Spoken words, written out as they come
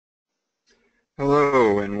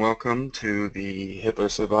Hello and welcome to the HIPAA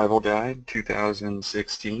Survival Guide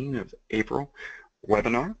 2016 of April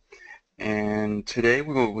webinar. And today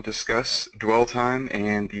we will discuss dwell time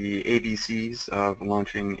and the ABCs of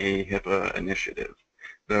launching a HIPAA initiative,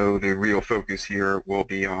 though the real focus here will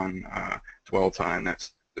be on dwell time.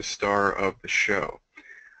 That's the star of the show.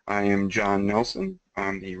 I am John Nelson.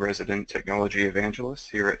 I'm the resident technology evangelist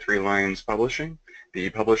here at Three Lions Publishing, the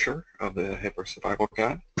publisher of the HIPAA Survival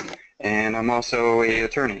Guide. And I'm also an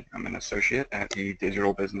attorney. I'm an associate at the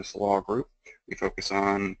Digital Business Law Group. We focus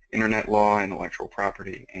on internet law, intellectual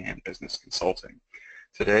property, and business consulting.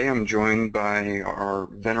 Today I'm joined by our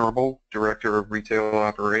venerable Director of Retail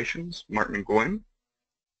Operations, Martin Gwynn.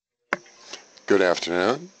 Good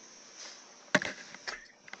afternoon.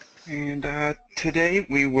 And today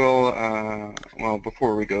we will, well,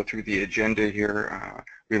 before we go through the agenda here,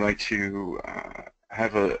 we like to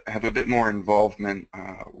have a bit more involvement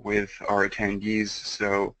with our attendees,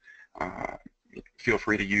 so feel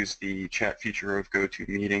free to use the chat feature of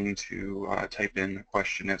GoToMeeting to type in a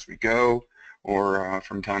question as we go, or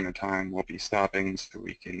from time to time we'll be stopping so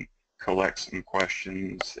we can collect some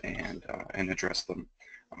questions and address them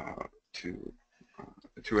to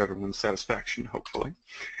everyone's satisfaction, hopefully.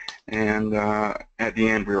 And at the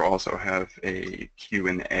end we'll also have a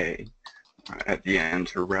Q&A at the end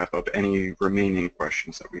to wrap up any remaining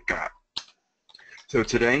questions that we've got. So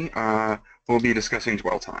today we'll be discussing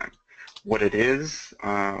dwell time, what it is,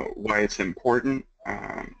 why it's important,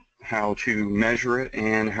 how to measure it,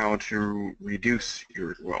 and how to reduce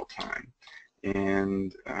your dwell time.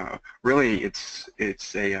 And really it's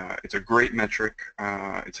a great metric.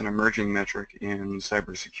 It's an emerging metric in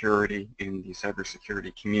cybersecurity, in the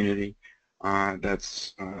cybersecurity community.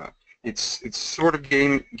 It's sort of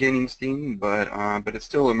gaining steam, but it's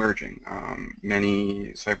still emerging. Many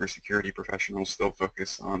cybersecurity professionals still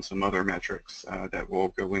focus on some other metrics that we'll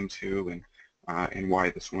go into, and why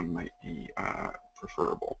this one might be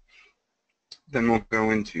preferable. Then we'll go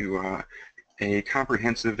into a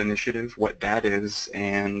comprehensive initiative, what that is,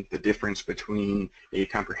 and the difference between a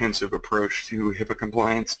comprehensive approach to HIPAA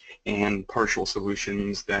compliance and partial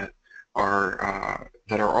solutions that are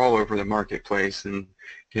all over the marketplace and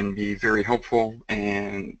can be very helpful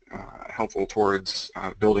and helpful towards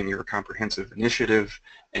building your comprehensive initiative,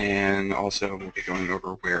 and also we'll be going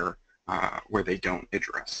over where they don't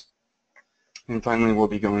address. And finally, we'll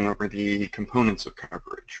be going over the components of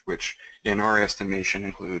coverage, which in our estimation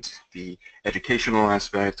includes the educational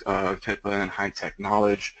aspect of HIPAA and high-tech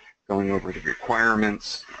knowledge, going over the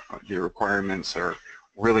requirements. The requirements are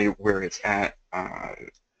really where it's at,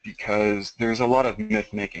 because there's a lot of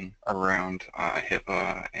myth-making around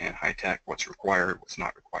HIPAA and high-tech, what's required, what's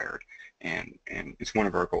not required, and it's one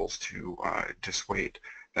of our goals to dissuade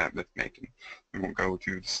that myth-making. And we'll go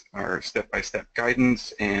through our step-by-step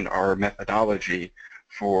guidance and our methodology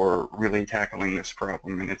for really tackling this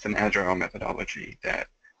problem, and it's an agile methodology that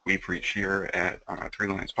we preach here at Three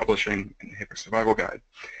Lions Publishing and the HIPAA Survival Guide.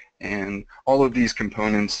 And all of these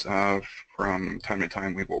components, from time to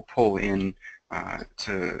time, we will pull in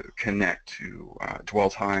to connect to dwell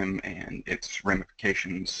time and its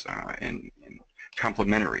ramifications and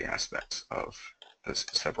complementary aspects of the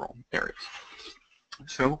several areas.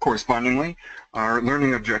 So correspondingly, our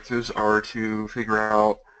learning objectives are to figure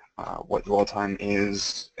out what dwell time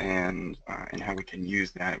is and how we can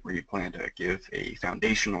use that. We plan to give a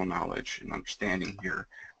foundational knowledge and understanding here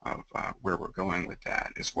of where we're going with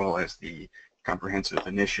that, as well as the comprehensive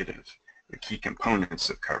initiative, the key components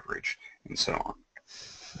of coverage, and so on.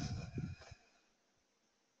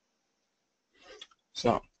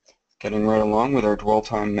 So, getting right along with our dwell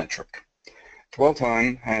time metric. Dwell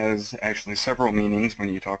time has actually several meanings when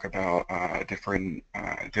you talk about different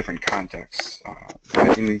contexts.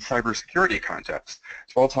 In the cybersecurity context,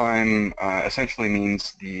 dwell time essentially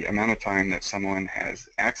means the amount of time that someone has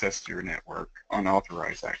access to your network,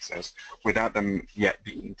 unauthorized access, without them yet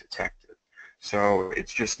being detected. So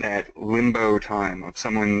it's just that limbo time of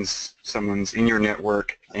someone's in your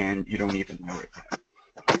network and you don't even know it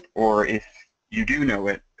yet. Or if you do know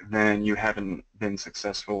it, then you haven't been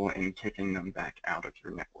successful in kicking them back out of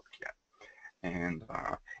your network yet. And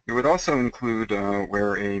it would also include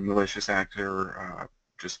where a malicious actor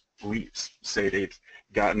just leaves. Say they've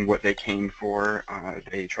gotten what they came for,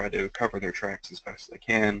 they try to cover their tracks as best they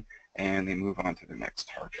can, and they move on to the next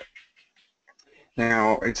target.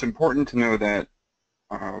 Now, it's important to know that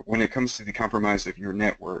when it comes to the compromise of your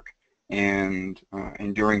network and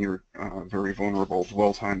during your very vulnerable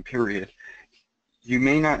dwell time period, you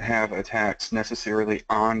may not have attacks necessarily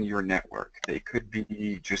on your network. They could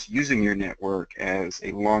be just using your network as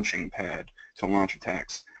a launching pad to launch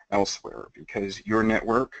attacks elsewhere, because your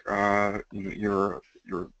network, your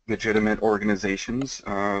legitimate organizations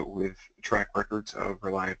with track records of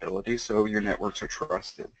reliability, so your networks are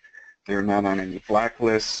trusted. They're not on any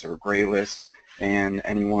blacklists or gray lists, and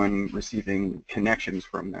anyone receiving connections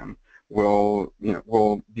from them will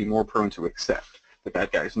be more prone to accept. The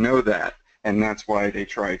bad guys know that, and that's why they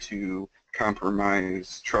try to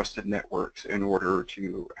compromise trusted networks in order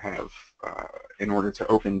to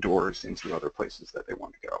open doors into other places that they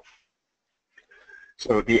want to go.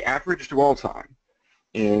 So the average dwell time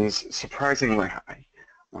is surprisingly high.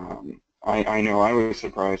 I know I was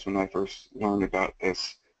surprised when I first learned about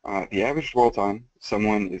this. The average dwell time,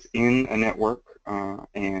 someone is in a network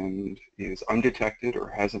and is undetected or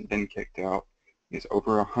hasn't been kicked out, is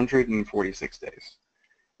over 146 days.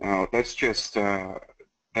 Now that's just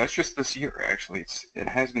this year. Actually, it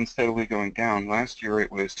has been steadily going down. Last year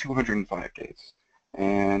it was 205 days,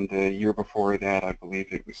 and the year before that I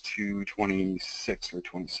believe it was 226 or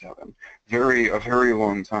 27. A very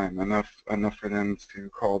long time. Enough for them to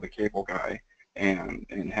call the cable guy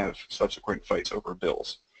and have subsequent fights over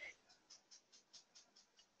bills.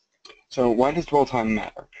 So why does dwell time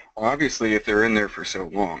matter? Well, obviously, if they're in there for so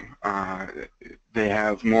long, they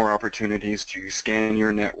have more opportunities to scan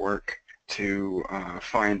your network to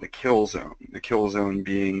find the kill zone. The kill zone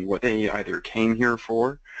being what they either came here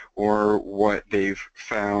for or what they've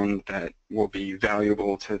found that will be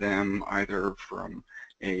valuable to them, either from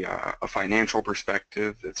a financial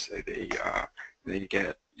perspective. Let's say they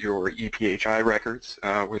get your ePHI records,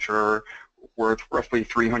 which are worth roughly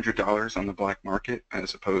 $300 on the black market,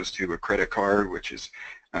 as opposed to a credit card, which is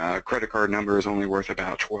credit card number is only worth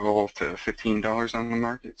about $12 to $15 on the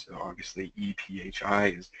market. So obviously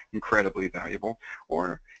ePHI is incredibly valuable.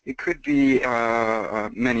 Or it could be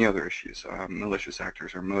many other issues. Malicious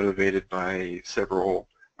actors are motivated by several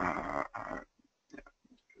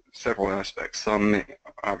aspects. Some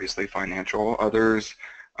obviously financial, others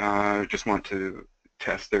just want to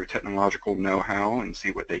test their technological know-how and see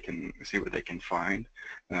what they can find.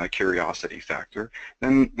 Curiosity factor.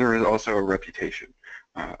 Then there is also a reputation.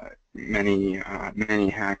 Many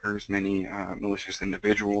hackers, many malicious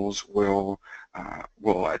individuals will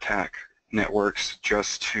attack networks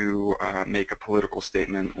just to make a political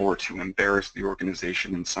statement or to embarrass the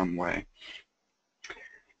organization in some way.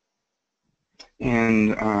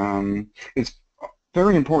 And it's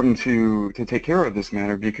very important to take care of this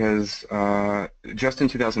matter, because just in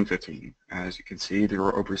 2015, as you can see, there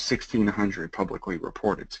were over 1,600 publicly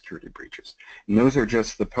reported security breaches. And those are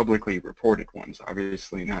just the publicly reported ones,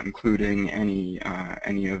 obviously not including any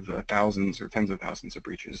of the thousands or tens of thousands of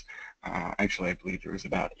breaches. Actually, I believe there was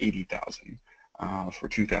about 80,000 for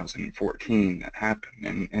 2014 that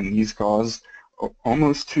happened, and these caused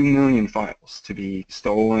almost 2 million files to be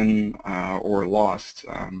stolen or lost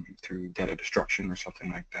through data destruction or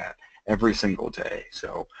something like that every single day.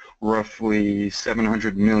 So roughly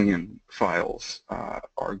 700 million files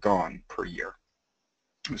are gone per year.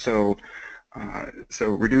 So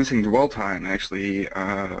reducing dwell time actually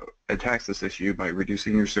attacks this issue by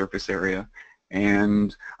reducing your surface area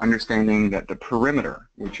and understanding that the perimeter,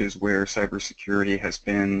 which is where cybersecurity has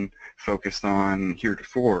been focused on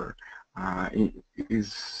heretofore,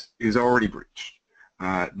 is already breached.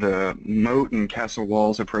 The moat and castle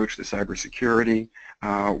walls approach to cybersecurity,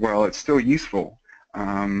 while it's still useful,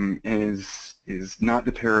 is not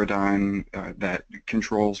the paradigm that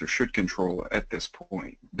controls or should control at this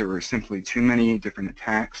point. There are simply too many different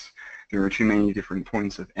attacks. There are too many different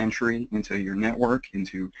points of entry into your network,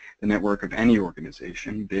 into the network of any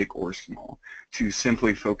organization, big or small, to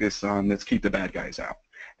simply focus on let's keep the bad guys out.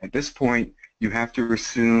 At this point, you have to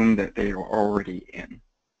assume that they are already in.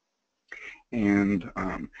 And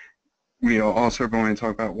we are also going to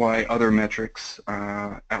talk about why other metrics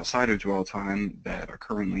outside of dwell time that are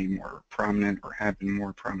currently more prominent or have been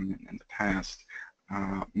more prominent in the past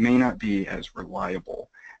may not be as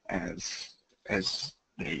reliable as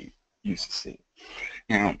they used to see.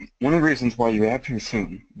 Now, one of the reasons why you have to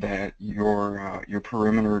assume that your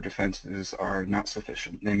perimeter defenses are not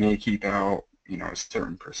sufficient, they may keep out a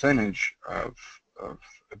certain percentage of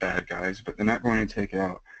bad guys, but they're not going to take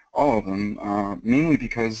out all of them, mainly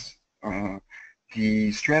because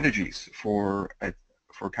the strategies for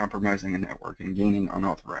compromising a network and gaining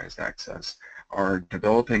unauthorized access are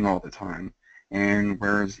developing all the time. And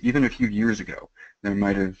whereas even a few years ago, there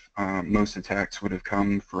might have most attacks would have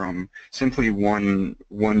come from simply one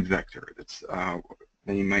vector. That's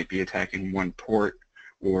they might be attacking one port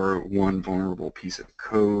or one vulnerable piece of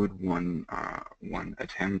code, one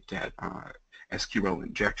attempt at SQL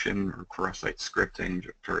injection or cross-site scripting,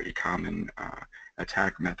 very common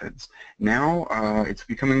attack methods. Now it's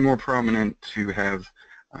becoming more prominent to have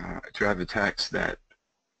attacks that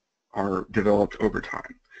are developed over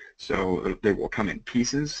time. So they will come in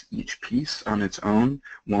pieces. Each piece on its own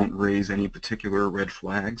won't raise any particular red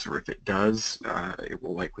flags, or if it does, it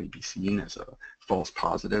will likely be seen as a false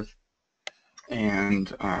positive.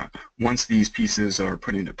 And once these pieces are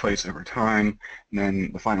put into place over time,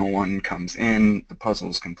 then the final one comes in, the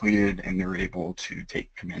puzzle is completed, and they're able to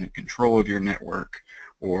take command and control of your network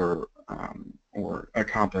or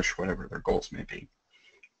accomplish whatever their goals may be.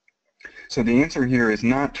 So the answer here is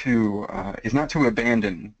not to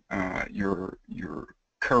abandon your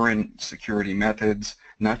current security methods,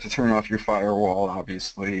 not to turn off your firewall,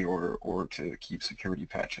 obviously, or to keep security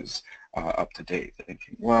patches up to date.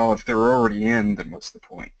 Thinking, well, if they're already in, then what's the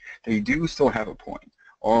point? They do still have a point.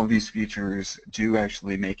 All of these features do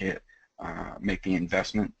actually make the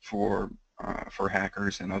investment for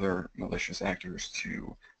hackers and other malicious actors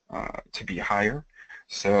to be higher.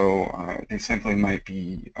 So they simply might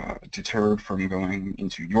be deterred from going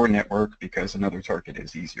into your network because another target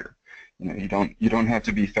is easier. You know, you don't have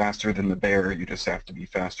to be faster than the bear. You just have to be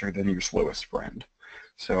faster than your slowest friend.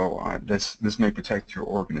 So this may protect your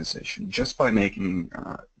organization just by making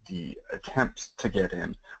the attempt to get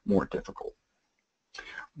in more difficult.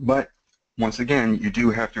 But once again, you do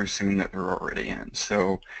have to assume that they're already in.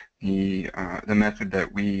 So the method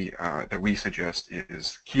that we suggest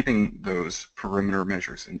is keeping those perimeter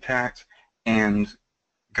measures intact and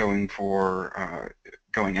going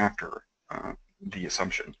after the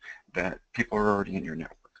assumption that people are already in your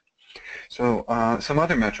network. So some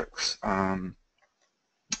other metrics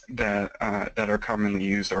that are commonly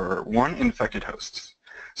used are, one, infected hosts.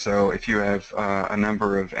 So if you have a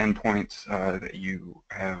number of endpoints that you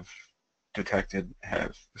have detected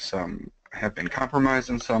have been compromised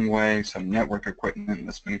in some way, some network equipment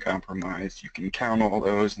that's been compromised, you can count all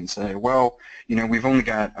those and say, well, you know, we've only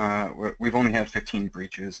had 15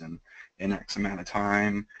 breaches in X amount of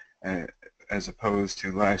time, as opposed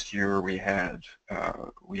to last year we had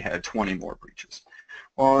 20 more breaches.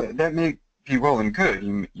 Well, that may be well and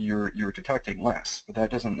good. You're detecting less, but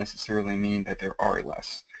that doesn't necessarily mean that there are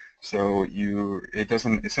less. So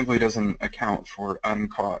it simply doesn't account for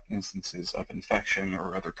uncaught instances of infection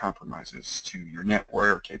or other compromises to your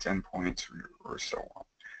network, its endpoints, or so on.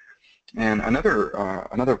 And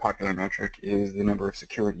another popular metric is the number of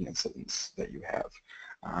security incidents that you have.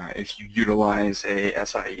 If you utilize a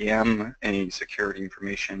SIEM, a Security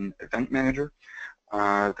Information Event Manager,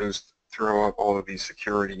 those throw up all of these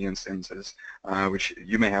security instances, which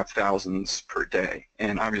you may have thousands per day.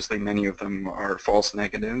 And obviously many of them are false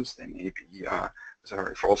negatives. They may be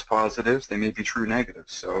false positives. They may be true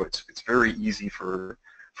negatives. So it's very easy for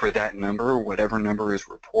that number, whatever number is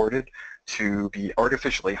reported, to be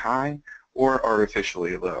artificially high or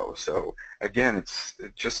artificially low. So again, it's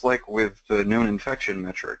just like with the known infection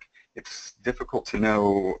metric. It's difficult to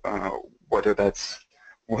know whether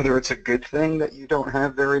it's a good thing that you don't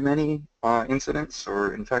have very many incidents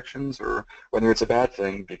or infections, or whether it's a bad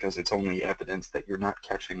thing because it's only evidence that you're not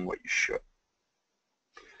catching what you should.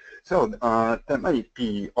 So that might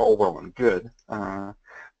be all well and good,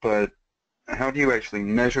 but how do you actually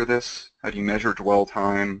measure this? How do you measure dwell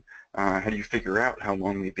time? How do you figure out how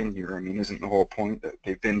long they've been here? I mean, isn't the whole point that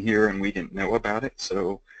they've been here and we didn't know about it?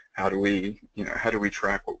 So how do we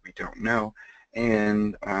track what we don't know?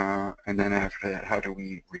 And then after that, how do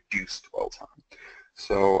we reduce dwell time?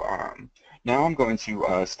 So now I'm going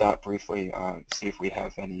to stop briefly, see if we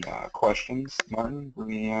have any questions. Martin, do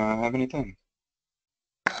we have anything?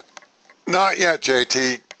 Not yet,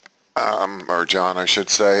 JT, or John, I should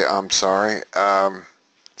say. I'm sorry.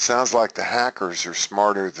 Sounds like the hackers are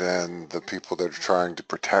smarter than the people that are trying to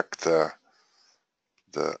protect the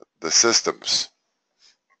systems.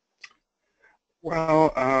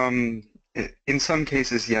 Well, in some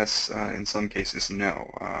cases, yes. In some cases, no.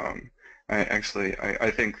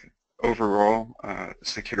 I think overall,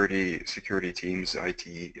 security teams,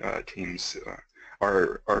 IT teams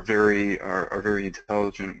are very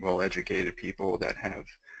intelligent, well-educated people that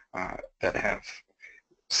have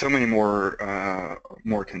so many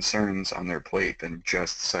more concerns on their plate than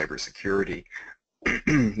just cybersecurity.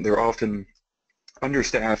 They're often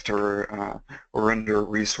understaffed or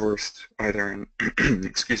under-resourced, either in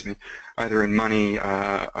either in money,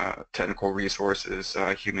 technical resources,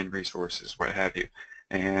 human resources, what have you,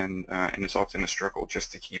 and it's often a struggle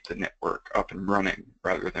just to keep the network up and running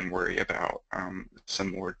rather than worry about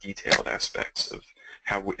some more detailed aspects of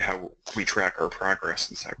how we track our progress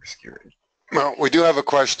in cybersecurity. Well, we do have a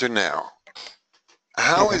question now.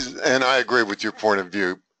 How is, and I agree with your point of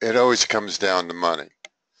view, it always comes down to money.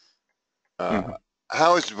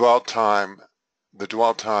 how is the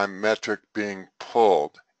dwell time metric being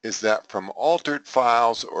pulled? Is that from altered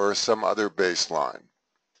files or some other baseline?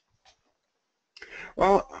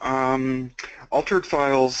 Well, altered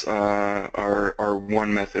files are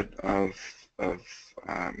one method of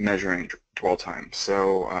measuring dwell time.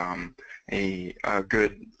 So a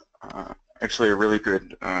good, actually a really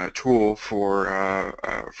good tool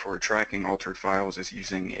for tracking altered files is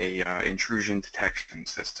using a intrusion detection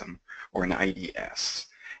system, or an IDS.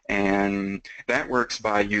 And that works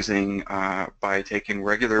by using by taking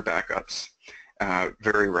regular backups,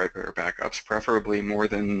 very regular backups, preferably more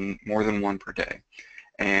than one per day,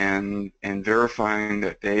 and verifying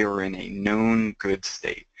that they are in a known good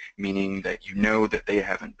state, meaning that you know that they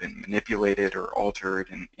haven't been manipulated or altered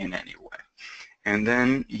in any way. And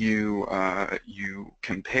then you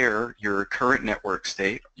compare your current network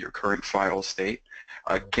state, your current file state,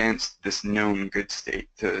 against this known good state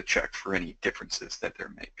to check for any differences that there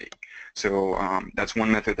may be. So that's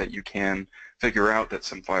one method that you can figure out that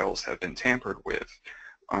some files have been tampered with.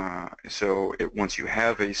 Once you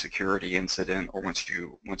have a security incident, or once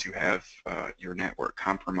you have your network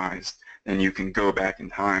compromised, then you can go back in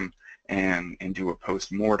time and do a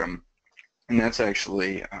post-mortem. And that's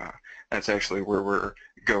actually where we're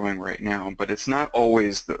going right now. But it's not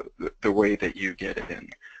always the way that you get it in.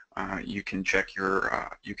 You can check your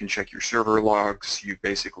server logs. You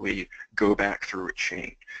basically go back through a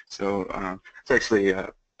chain. So it's actually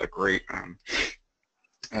a great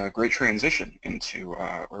great transition into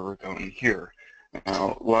where we're going here.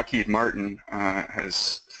 Now, Lockheed Martin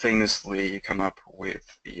has famously come up with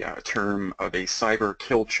the term of a cyber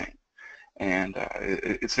kill chain, and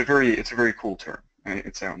it's a very cool term.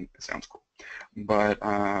 It sounds cool, but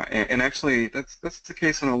and actually that's the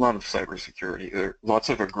case in a lot of cybersecurity. There are lots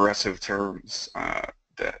of aggressive terms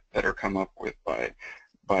that are come up with by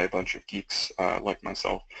a bunch of geeks like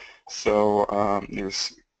myself. So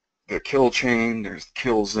there's the kill chain, there's the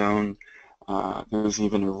kill zone, there's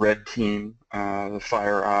even a red team, the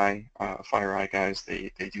FireEye guys.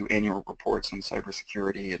 They do annual reports on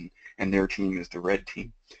cybersecurity, and their team is the red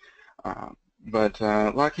team. But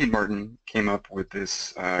Lockheed Martin came up with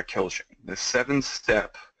this kill chain, this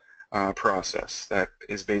 7-step process that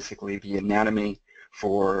is basically the anatomy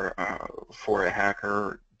for a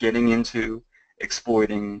hacker getting into,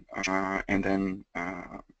 exploiting, and then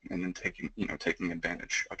taking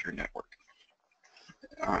advantage of your network.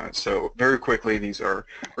 So very quickly, these are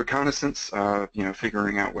reconnaissance,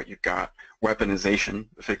 figuring out what you've got; weaponization,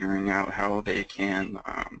 figuring out how they can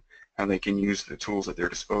use the tools at their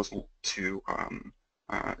disposal to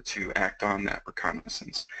act on that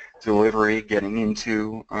reconnaissance; delivery, getting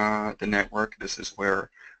into the network. This is where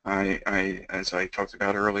as I talked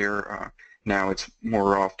about earlier, now it's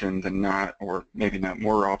more often than not, or maybe not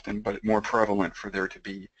more often, but more prevalent for there to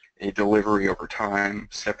be a delivery over time,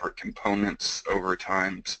 separate components over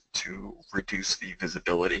time to reduce the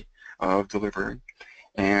visibility of delivery,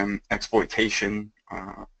 and exploitation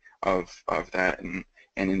of that, and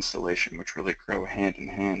installation, which really go hand in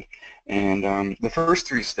hand. And the first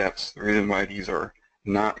 3 steps, the reason why these are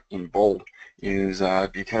not in bold is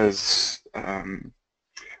because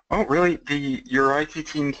well, really, your IT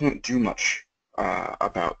team can't do much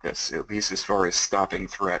about this, at least as far as stopping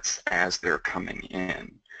threats as they're coming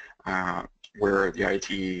in. Where the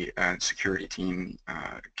IT and security team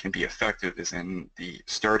can be effective is in the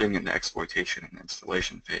starting and the exploitation and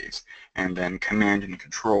installation phase, and then command and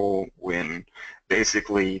control when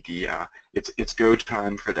basically it's go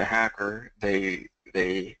time for the hacker. They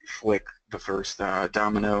flick the first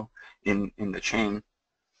domino in the chain,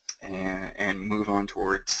 and move on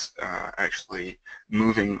towards actually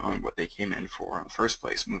moving on what they came in for in the first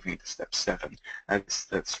place, moving to step 7.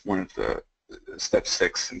 That's one of the step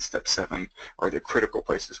 6 and step 7 are the critical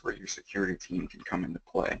places where your security team can come into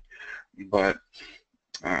play. But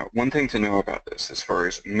one thing to know about this, as far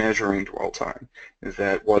as measuring dwell time, is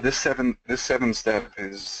that while this seven-step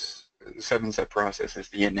process is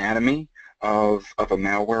the anatomy of a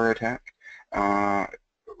malware attack,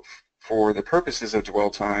 for the purposes of dwell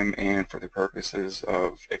time and for the purposes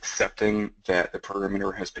of accepting that the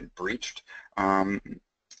perimeter has been breached,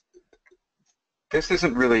 this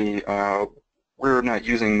isn't really, we're not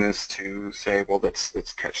using this to say, well, let's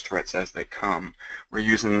catch threats as they come. We're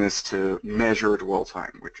using this to measure dwell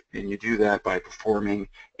time, and you do that by performing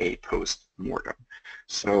a post-mortem.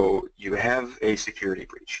 So you have a security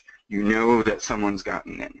breach. You know that someone's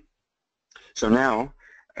gotten in. So now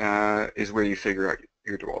is where you figure out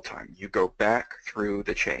your dwell time. You go back through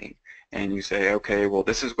the chain and you say, okay, well,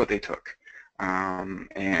 this is what they took,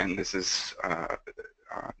 and this is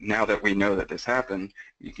now that we know that this happened,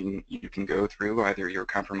 you can go through either your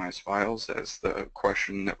compromised files, as the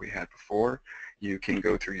question that we had before. You can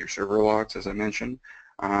go through your server logs, as I mentioned.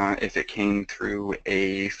 If it came through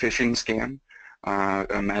a phishing scam,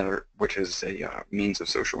 which is a means of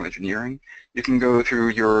social engineering, you can go through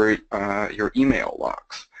your email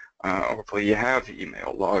logs. Hopefully you have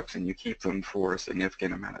email logs and you keep them for a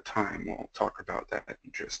significant amount of time. We'll talk about that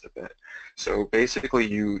in just a bit. So basically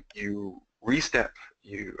you restep,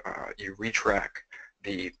 you retrack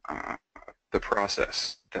the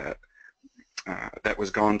process that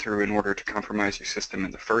was gone through in order to compromise your system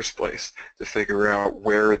in the first place, to figure out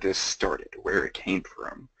where this started, where it came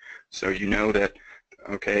from. So you know that,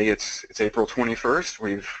 okay, it's April 21st.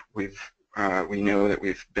 We know that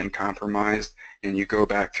we've been compromised, and you go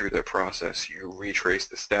back through the process. You retrace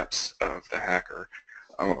the steps of the hacker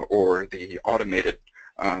or the automated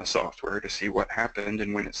software to see what happened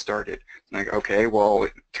and when it started. Like, okay, well,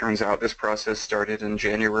 it turns out this process started in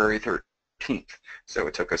January 13th, so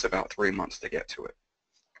it took us about 3 months to get to it.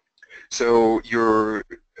 So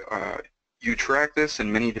you track this in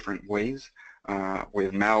many different ways.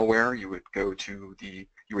 With malware, you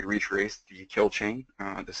would retrace the kill chain,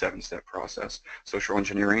 the 7-step process. Social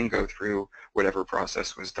engineering, go through whatever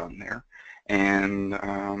process was done there, and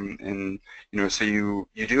so you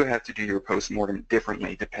do have to do your postmortem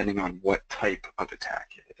differently depending on what type of attack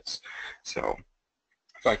it is. So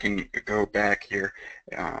if I can go back here,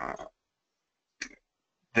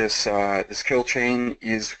 this kill chain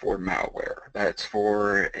is for malware. That's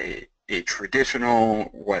for a traditional,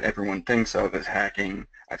 what everyone thinks of as hacking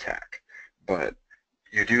attack, but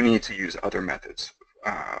you do need to use other methods,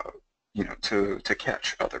 to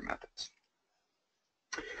catch other methods.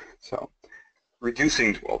 So,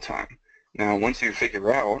 reducing dwell time. Now, once you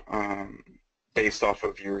figure out, based off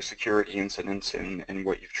of your security incidents and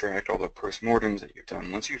what you've tracked, all the postmortems that you've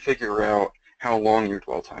done, once you figure out how long your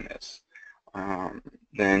dwell time is,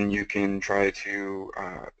 then you can try to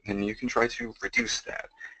reduce that.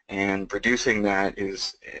 And reducing that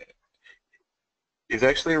is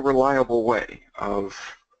actually a reliable way of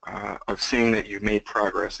seeing that you've made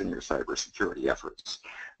progress in your cybersecurity efforts.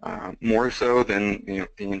 More so than the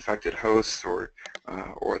infected hosts or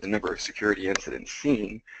the number of security incidents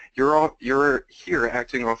seen. You're here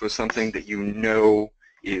acting off of something that you know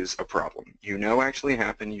is a problem. You know actually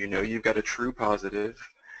happened. You know you've got a true positive,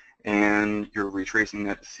 and you're retracing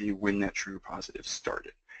that to see when that true positive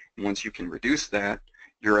started. And once you can reduce that,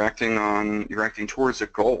 you're acting towards a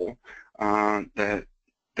goal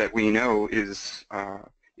that we know is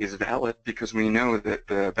valid, because we know that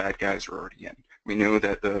the bad guys are already in. We know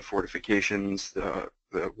that the fortifications, the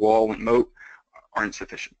wall and moat aren't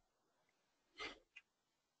sufficient.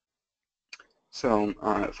 So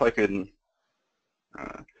if I could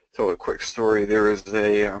tell a quick story, there was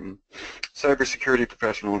a cybersecurity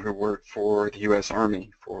professional who worked for the U.S.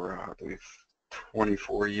 Army for, I believe,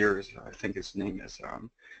 24 years. I think his name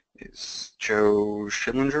is Joe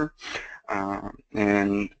Schillinger,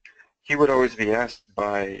 and he would always be asked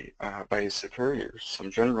by his superiors. Some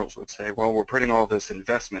generals would say, well, we're putting all this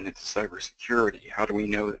investment into cybersecurity. How do we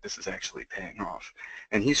know that this is actually paying off?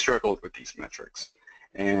 And he struggled with these metrics,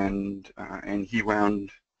 and he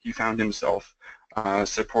found himself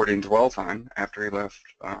supporting dwell time after he left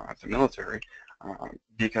the military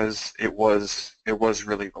because it was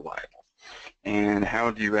really reliable. And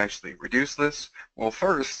how do you actually reduce this? Well,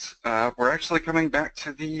 first, we're actually coming back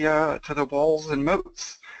to the walls and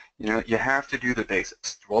moats. You have to do the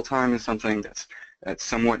basics. Dwell time is something that's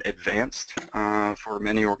somewhat advanced for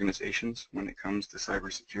many organizations when it comes to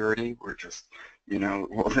cybersecurity. We're just,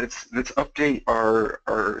 well, let's update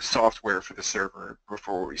our software for the server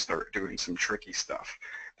before we start doing some tricky stuff.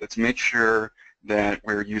 Let's make sure that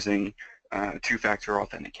we're using two-factor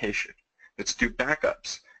authentication. Let's do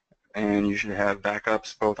backups. And you should have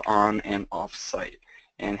backups both on and off-site.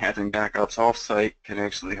 And having backups off-site can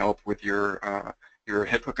actually help with your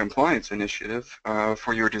HIPAA compliance initiative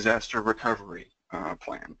for your disaster recovery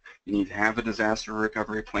plan. You need to have a disaster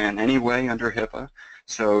recovery plan anyway under HIPAA,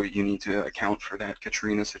 so you need to account for that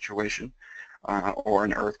Katrina situation or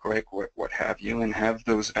an earthquake, what have you, and have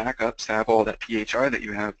those backups, have all that PHI that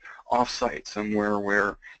you have off-site, somewhere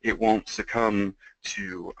where it won't succumb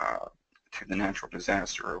to the natural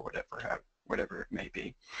disaster or whatever it may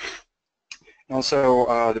be.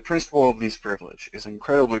 Also, the principle of least privilege is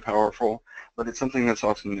incredibly powerful, but it's something that's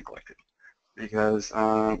often neglected. Because,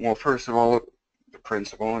 well, first of all, the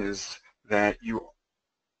principle is that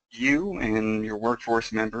you and your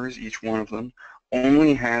workforce members, each one of them,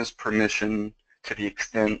 only has permission to the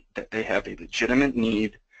extent that they have a legitimate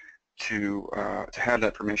need to have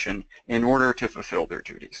that permission in order to fulfill their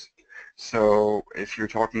duties. So if you're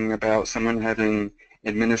talking about someone having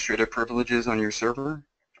administrative privileges on your server,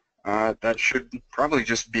 that should probably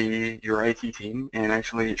just be your IT team, and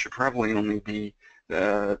actually it should probably only be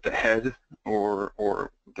the head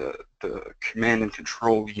or the command and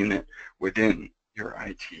control unit within your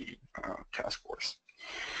IT task force.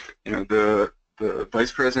 You know, the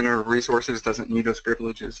vice president of resources doesn't need those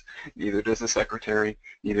privileges. Neither does the secretary.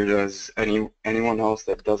 Neither does anyone else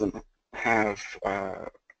that doesn't have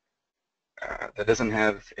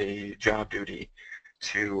a job duty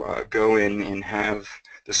to go in and have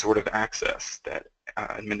the sort of access that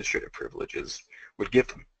administrative privileges would give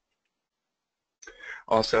them.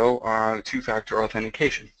 Also, two-factor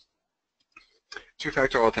authentication.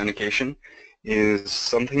 Two-factor authentication is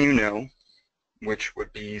something you know, which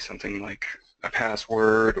would be something like a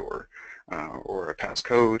password or a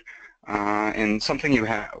passcode, and something you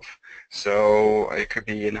have. So it could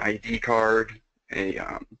be an ID card,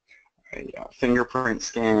 a fingerprint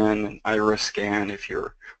scan, an iris scan if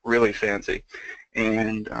you're really fancy,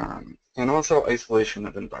 and also isolation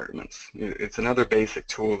of environments. It's another basic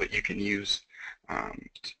tool that you can use,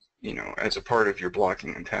 you know, as a part of your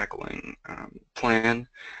blocking and tackling plan.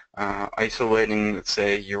 Isolating, let's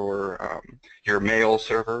say, your mail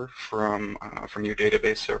server from your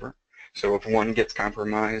database server. So if one gets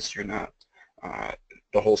compromised, you're not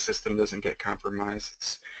the whole system doesn't get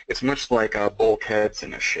compromised. It's much like bulkheads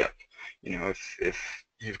in a ship. You know, if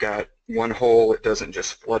you've got one hole, it doesn't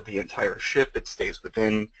just flood the entire ship, it stays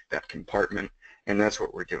within that compartment, and that's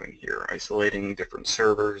what we're doing here, isolating different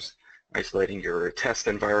servers, isolating your test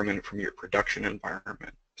environment from your production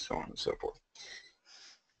environment, so on and so forth.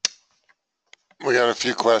 We got a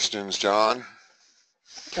few questions, John.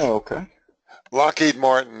 Oh, okay. Lockheed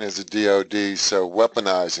Martin is a DoD, so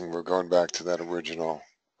weaponizing, we're going back to that original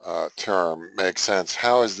term, makes sense.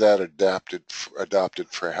 How is that adopted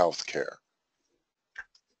for healthcare?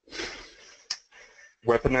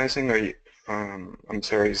 Weaponizing? Are you? I'm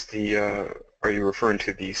sorry. Are you referring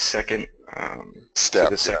to the second step?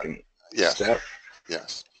 To the second yes. step?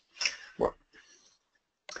 Yes.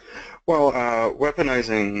 Well,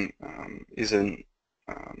 weaponizing isn't.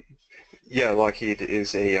 Yeah, Lockheed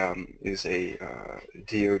is a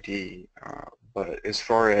DoD, but as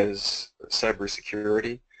far as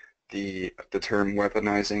cybersecurity, the term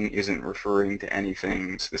weaponizing isn't referring to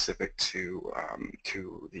anything specific to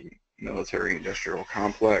the military-industrial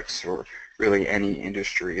complex or really any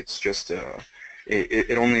industry. It's just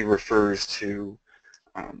it only refers to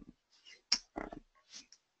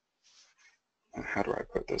how do I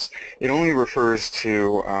put this? It only refers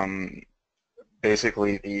to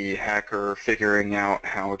basically the hacker figuring out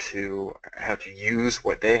how to use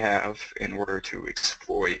what they have in order to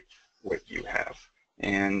exploit what you have.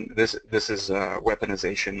 And this is a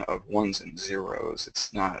weaponization of ones and zeros.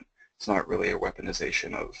 It's not really a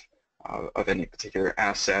weaponization of any particular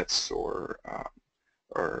assets or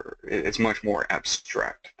it's much more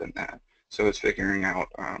abstract than that. So it's figuring out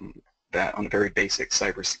that on a very basic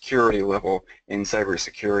cybersecurity level. In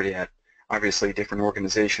cybersecurity, obviously different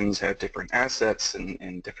organizations have different assets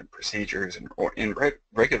and different procedures and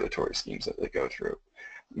regulatory schemes that they go through,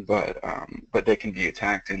 but they can be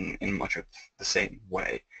attacked in much of the same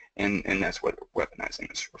way, and that's what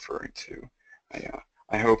weaponizing is referring to.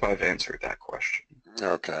 I hope I've answered that question.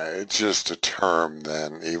 Okay, it's just a term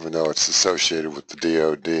then, even though it's associated with the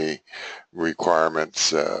DoD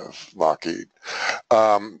requirements of Lockheed.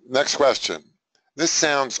 Next question. This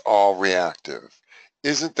sounds all reactive.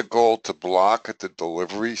 Isn't the goal to block at the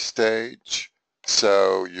delivery stage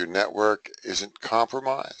so your network isn't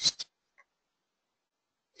compromised?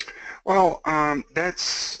 Well,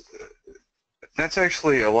 that's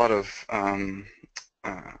actually a lot of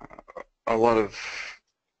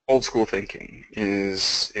old school thinking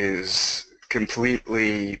is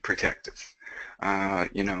completely protective.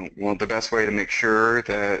 You know, well, the best way to make sure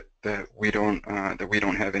that we don't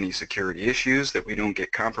have any security issues, that we don't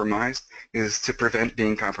get compromised, is to prevent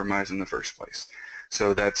being compromised in the first place.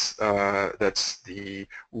 So that's the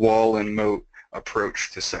wall and moat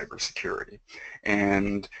approach to cybersecurity.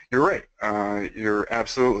 And you're right. You're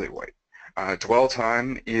absolutely right. Dwell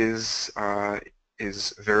time is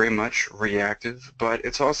very much reactive, but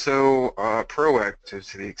it's also proactive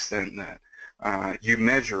to the extent that you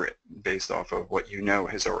measure it based off of what you know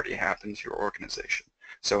has already happened to your organization.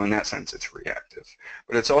 So in that sense, it's reactive.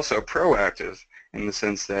 But it's also proactive in the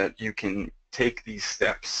sense that you can take these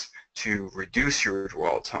steps to reduce your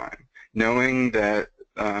dwell time, knowing that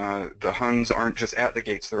the Huns aren't just at the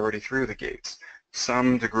gates, they're already through the gates.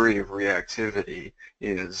 Some degree of reactivity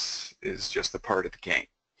is just a part of the game.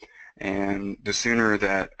 And the sooner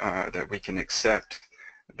that that we can accept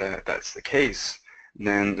that that's the case,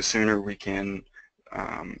 then the sooner we can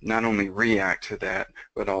not only react to that,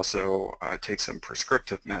 but also take some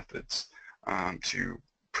prescriptive methods to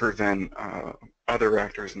prevent other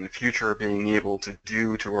actors in the future being able to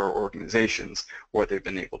do to our organizations what they've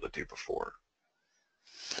been able to do before.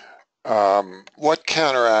 What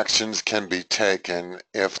counteractions can be taken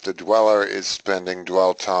if the dweller is spending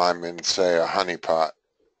dwell time in, say, a honeypot?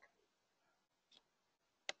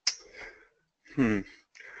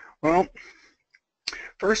 Well,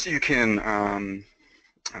 first you can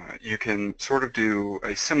sort of do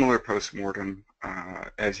a similar postmortem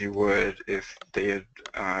as you would if they had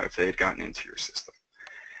gotten into your system.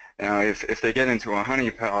 Now, if they get into a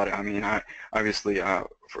honeypot, I mean, obviously,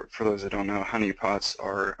 for those that don't know, honeypots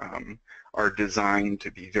are designed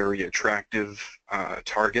to be very attractive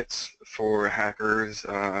targets for hackers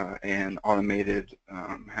and automated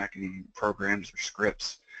hacking programs or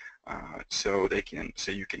scripts, so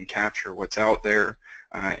you can capture what's out there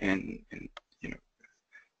and you know,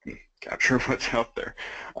 capture what's out there.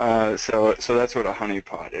 So that's what a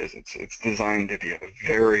honeypot is. It's designed to be a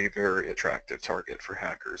very, very attractive target for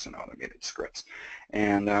hackers and automated scripts.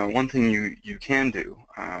 And one thing you can do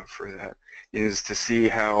for that is to see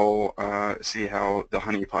how the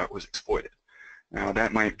honeypot was exploited. Now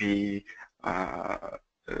that might be a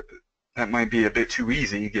bit too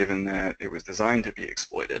easy, given that it was designed to be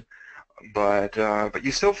exploited. But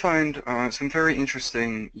you still find some very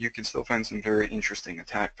interesting. You can still find some very interesting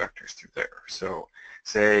attack vectors through there. So,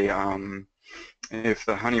 say if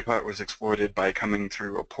the honeypot was exploited by coming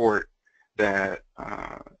through a port that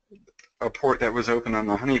was open on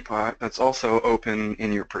the honeypot that's also open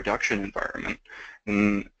in your production environment,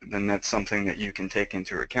 and then that's something that you can take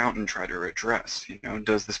into account and try to address. You know,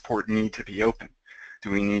 does this port need to be open?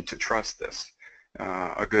 Do we need to trust this?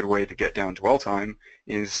 A good way to get down dwell time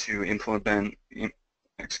is to implement a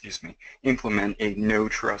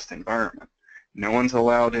no-trust environment. No one's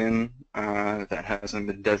allowed in that hasn't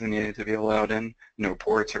been designated to be allowed in. No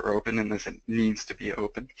ports are open unless it needs to be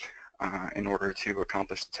open in order to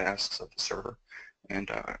accomplish the tasks of the server,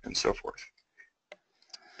 and so forth.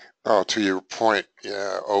 Oh, to your point,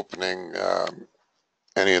 yeah, opening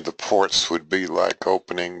any of the ports would be like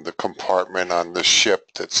opening the compartment on the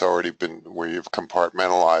ship that's already been, where you've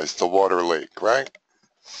compartmentalized the water leak, right?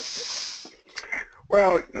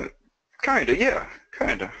 Well, kinda, yeah,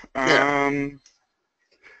 kinda.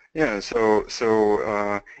 Yeah, so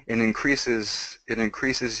it increases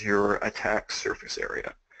your attack surface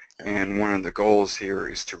area, and one of the goals here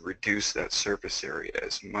is to reduce that surface area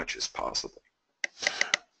as much as possible.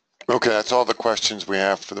 Okay, that's all the questions we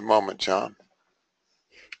have for the moment, John.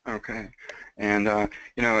 Okay, and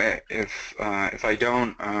you know, if I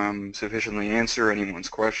don't sufficiently answer anyone's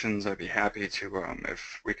questions, I'd be happy to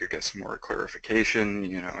if we could get some more clarification.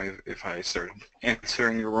 You know, if I started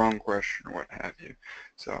answering your wrong question or what have you.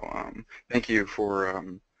 So thank you for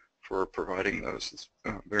providing those. It's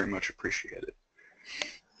very much appreciated.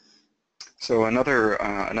 So another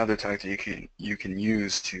tactic you can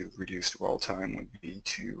use to reduce dwell time would be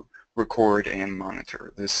to record and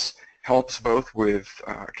monitor. This helps both with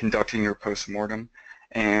conducting your postmortem,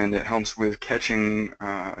 and it helps with catching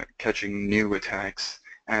new attacks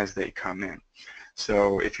as they come in.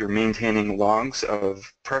 So if you're maintaining logs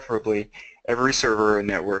of preferably every server and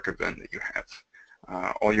network event that you have,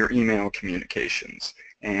 all your email communications,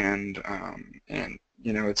 and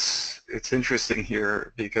you know, it's interesting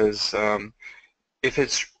here because if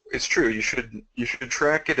it's true, you should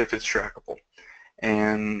track it if it's trackable,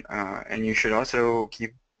 and you should also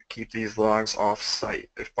keep these logs off-site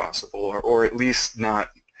if possible, or at least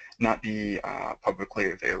not be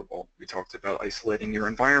publicly available. We talked about isolating your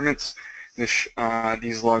environments.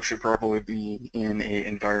 These logs should probably be in an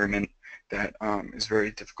environment that is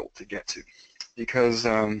very difficult to get to, because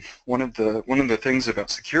one of the things about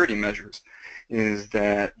security measures is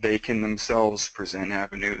that they can themselves present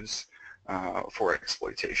avenues for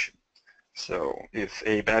exploitation. So if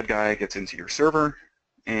a bad guy gets into your server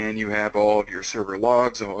and you have all of your server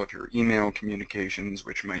logs, all of your email communications,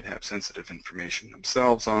 which might have sensitive information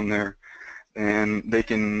themselves on there, then they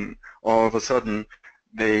can all of a sudden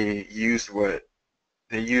they use the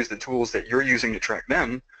tools that you're using to track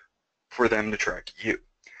them for them to track you.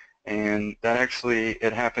 And that actually,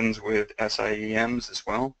 it happens with SIEMs as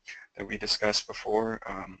well that we discussed before.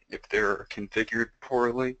 If they're configured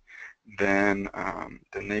poorly, then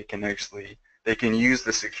they can use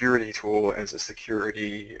the security tool as a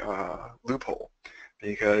security loophole,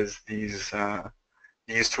 because these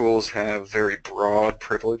tools have very broad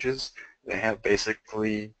privileges. They have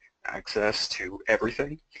basically access to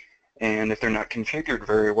everything, And if they're not configured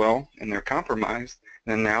very well and they're compromised,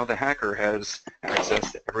 then now the hacker has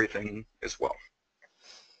access to everything as well.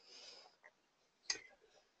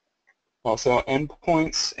 Also,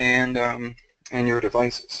 endpoints and your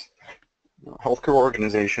devices. Healthcare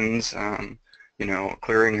organizations,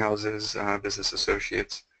 clearinghouses, business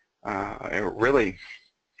associates, really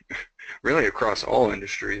across all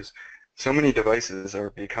industries, so many devices are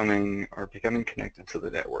becoming connected to the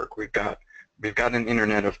network. We've got an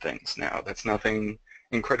Internet of Things now. That's nothing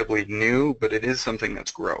incredibly new, but it is something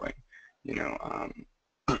that's growing.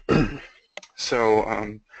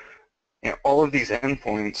 All of these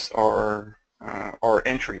endpoints are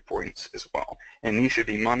entry points as well, and these should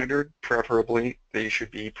be monitored. Preferably, they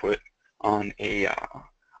should be put on a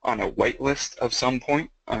whitelist of some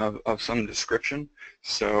point of some description.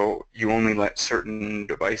 So you only let certain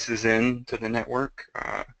devices in to the network.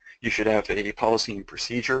 You should have a policy and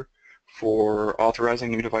procedure for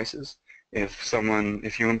authorizing new devices.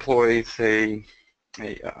 If you employ, say,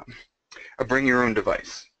 a bring your own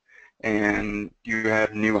device, and you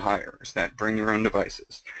have new hires that bring your own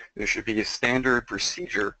devices, there should be a standard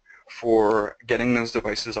procedure for getting those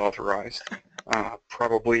devices authorized,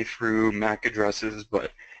 probably through MAC addresses,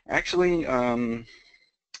 but actually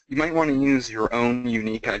you might want to use your own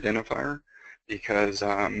unique identifier, because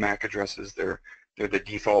MAC addresses, they're the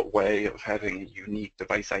default way of having a unique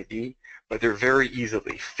device ID, but they're very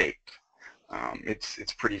easily faked.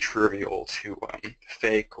 It's pretty trivial to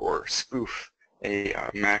fake or spoof a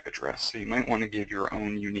MAC address, so you might want to give your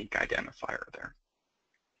own unique identifier there.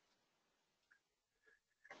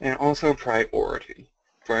 And also priority.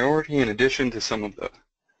 Priority, in addition to some of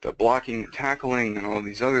the blocking and tackling and all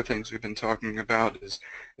these other things we've been talking about, is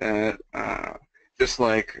that just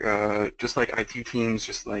like IT teams,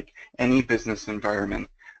 just like any business environment,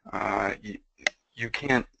 you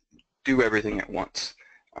can't do everything at once.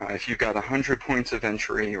 If you've got 100 points of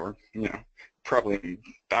entry, or probably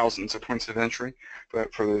thousands of points of entry,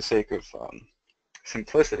 but for the sake of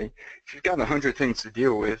simplicity, if you've got 100 things to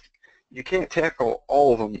deal with, you can't tackle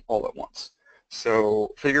all of them all at once.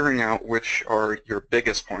 So figuring out which are your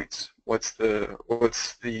biggest points, what's the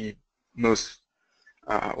most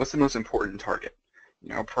important target?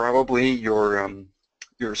 Probably your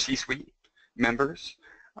C-suite members.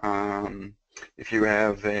 If you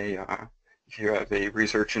have a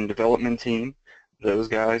research and development team, those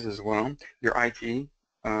guys as well. Your IT,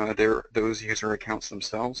 those user accounts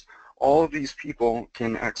themselves. All of these people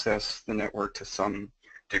can access the network to some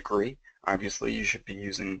degree. Obviously, you should be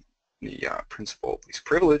using the principle of least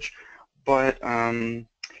privilege, but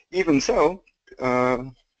even so,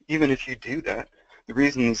 even if you do that, the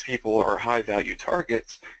reason these people are high-value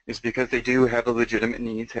targets is because they do have a legitimate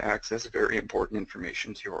need to access very important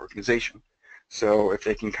information to your organization. So if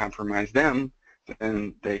they can compromise them,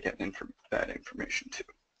 then they get that information too.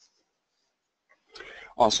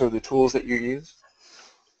 Also, the tools that you use,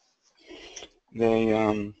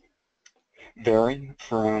 they vary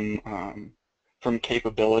from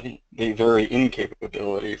capability. They vary in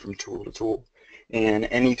capability from tool to tool. And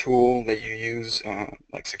any tool that you use,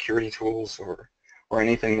 like security tools or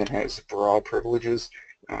anything that has broad privileges,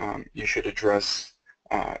 you should address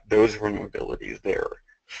those vulnerabilities there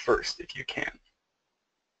first if you can.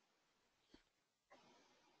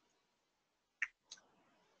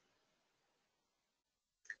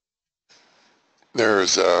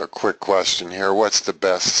 There's a quick question here. What's the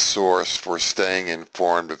best source for staying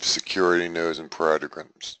informed of security news and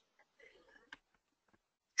programs?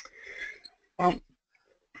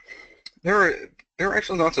 There are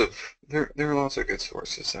actually lots of good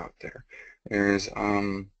sources out there. There's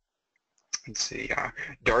let's see,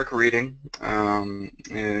 Dark Reading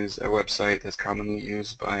is a website that's commonly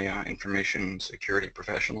used by information security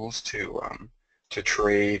professionals to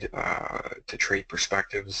trade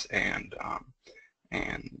perspectives and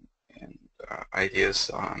ideas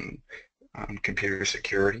on computer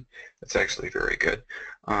security. It's actually very good.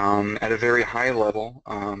 At a very high level,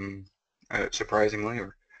 surprisingly,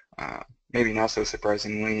 or maybe not so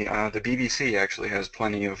surprisingly, the BBC actually has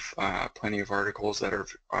plenty of articles that are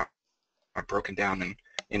broken down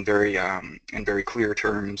in very clear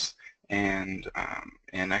terms, and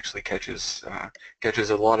actually catches a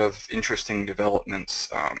lot of interesting developments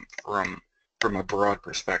from a broad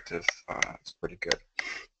perspective. It's pretty good.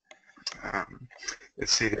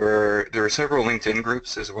 Let's see, there are several LinkedIn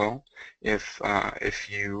groups as well. If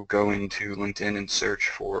you go into LinkedIn and search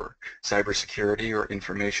for cybersecurity or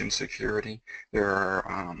information security, there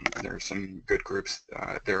are some good groups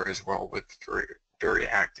there as well with very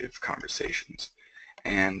active conversations.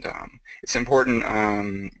 And it's important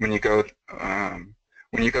when you go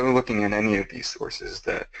looking at any of these sources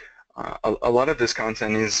that a lot of this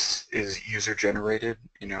content is user generated.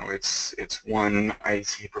 You know, it's one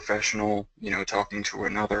IT professional, you know, talking to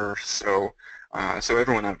another. So so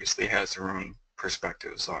everyone obviously has their own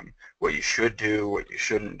perspectives on what you should do, what you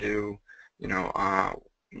shouldn't do. You know,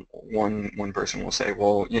 one person will say,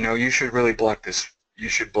 well, you know, you should really block this. You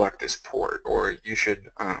should block this port, or you should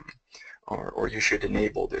or you should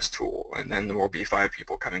enable this tool, and then there will be 5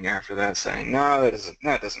 people coming after that saying, no,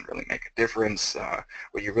 that doesn't really make a difference.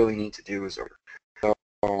 What you really need to do is order. So,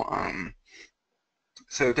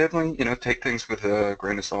 so definitely, you know, take things with a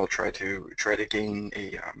grain of salt. Try to gain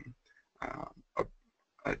uh,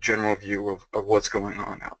 a general view of what's going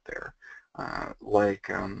on out there,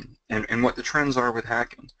 and what the trends are with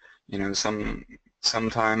hacking. You know,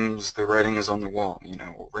 sometimes the writing is on the wall. You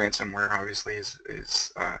know, ransomware obviously is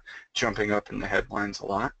jumping up in the headlines a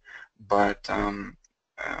lot, but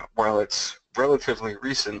while it's relatively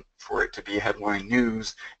recent for it to be headline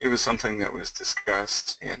news, it was something that was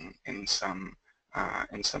discussed in some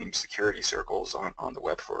security circles on the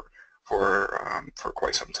web for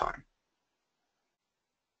quite some time.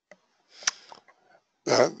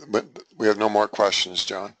 But we have no more questions,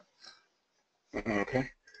 John. Okay.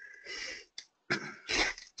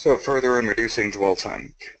 So further in reducing dwell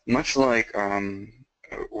time, much like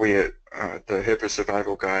we at the HIPAA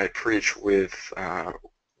Survival Guide preach with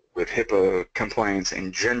HIPAA compliance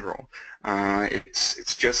in general,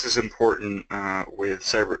 it's just as important with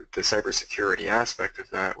the cybersecurity aspect of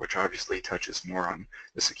that, which obviously touches more on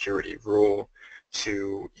the security rule,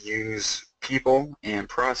 to use people and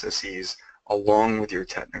processes along with your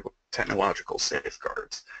technological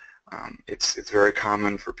safeguards. It's very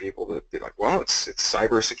common for people to be like, well, it's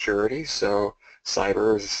cybersecurity, so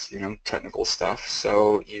cyber is, you know, technical stuff,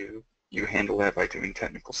 so you handle that by doing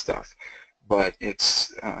technical stuff. But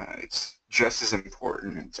it's just as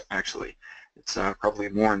important, and it's probably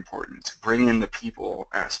more important to bring in the people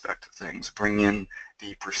aspect of things, bring in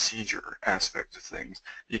the procedure aspect of things,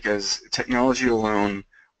 because technology alone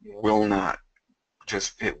will not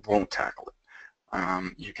it won't tackle it.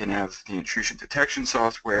 You can have the intrusion detection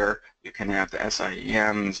software, you can have the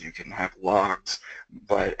SIEMs, you can have logs,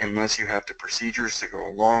 but unless you have the procedures to go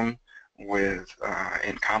along with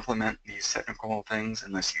and complement these technical things,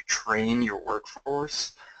 unless you train your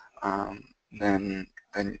workforce, then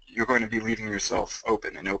you're going to be leaving yourself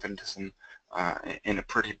open to some in a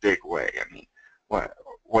pretty big way. I mean,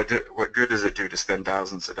 what good does it do to spend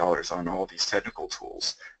thousands of dollars on all these technical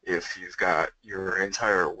tools if you've got your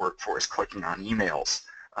entire workforce clicking on emails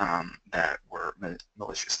that were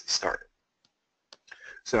maliciously started?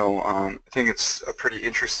 So I think it's a pretty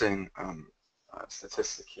interesting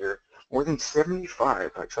statistic here. More than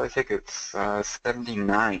 75, actually I think it's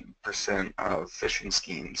 79% of phishing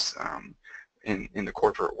schemes in the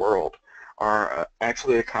corporate world are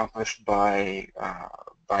actually accomplished by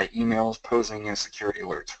emails posing as security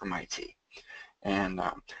alerts from IT. And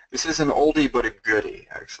this is an oldie but a goodie.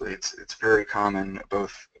 Actually, it's very common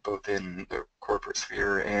both in the corporate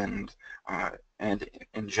sphere and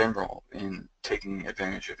in general in taking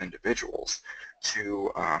advantage of individuals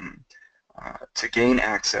to gain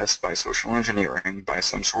access by social engineering, by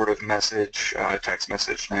some sort of message, text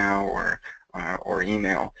message now, or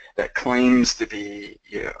email that claims to be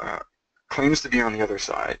on the other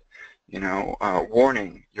side. You know,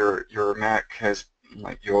 warning: your Mac has,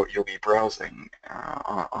 like, you'll be browsing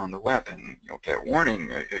on the web and you'll get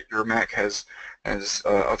warning: your Mac has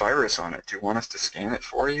a virus on it. Do you want us to scan it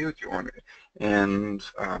for you? Do you want it? And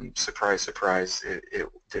surprise, surprise, it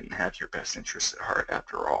didn't have your best interests at heart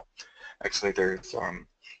after all. Actually, there's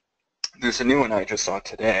a new one I just saw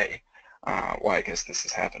today. Well, I guess this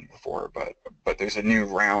has happened before, but there's a new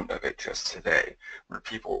round of it just today, where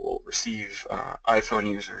people will receive, iPhone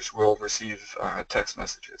users will receive text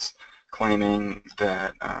messages claiming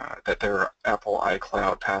that their Apple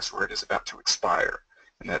iCloud password is about to expire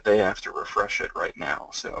and that they have to refresh it right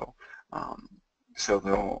now. So so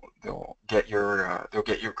they'll get your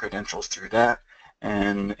credentials through that,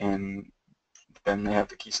 and then they have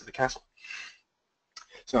the keys to the castle.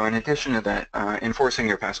 So in addition to that, enforcing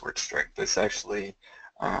your password strength is actually,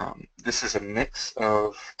 this is a mix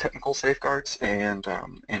of technical safeguards and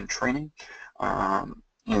training.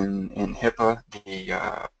 In HIPAA,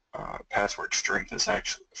 the password strength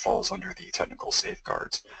actually falls under the technical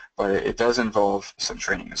safeguards, but it does involve some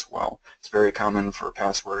training as well. It's very common for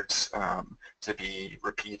passwords to be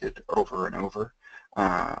repeated over and over.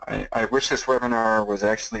 I wish this webinar was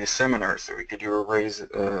actually a seminar so we could do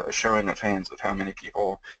a showing of hands of how many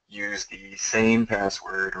people use the same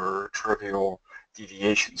password or trivial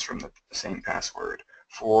deviations from the same password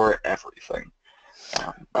for everything.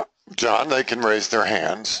 John, they can raise their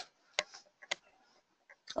hands.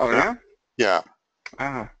 Oh, Yeah. yeah? Yeah.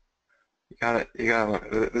 Ah, you got it. You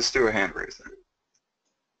got it. Let's do a hand raise then.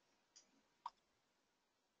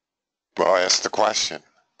 Well, ask the question.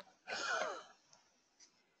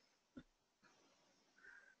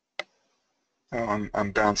 Oh,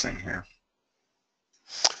 I'm bouncing here.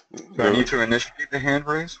 Do I The, need to initiate the hand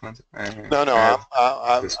raise? no, no, I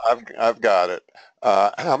have this. I've got it.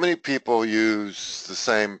 How many people use the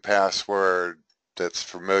same password that's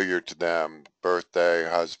familiar to them? Birthday,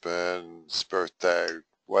 husband's birthday,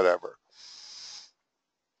 whatever,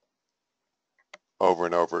 over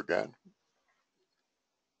and over again.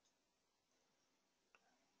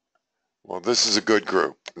 Well, this is a good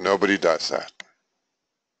group. Nobody does that.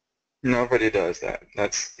 Nobody does that.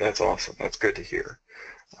 That's awesome. That's good to hear.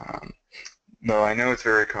 Um, no, I know it's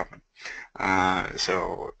very common.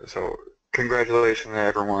 So congratulations to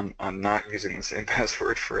everyone on not using the same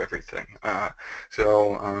password for everything. There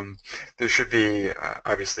should be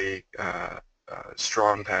obviously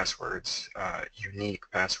strong passwords, unique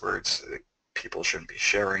passwords. People shouldn't be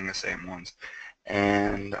sharing the same ones,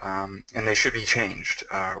 and they should be changed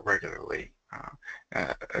regularly.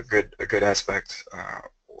 A good aspect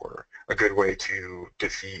or a good way to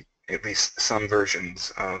defeat at least some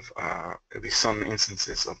versions of at least some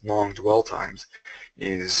instances of long dwell times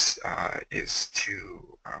is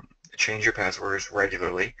to change your passwords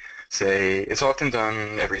regularly. Say it's often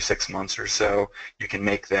done every 6 months or so. You can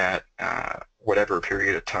make that whatever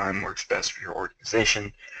period of time works best for your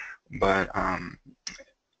organization, but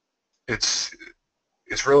it's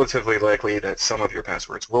it's relatively likely that some of your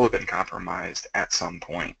passwords will have been compromised at some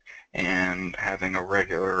point, and having a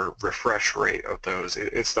regular refresh rate of those,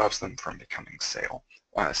 it stops them from becoming stale.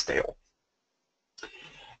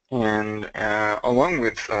 And along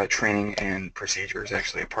with training and procedures,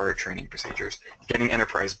 actually a part of training procedures, getting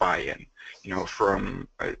enterprise buy-in, from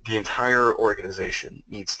the entire organization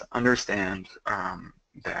needs to understand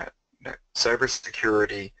that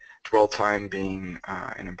cybersecurity, dwell time being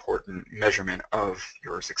an important measurement of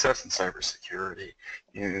your success in cybersecurity,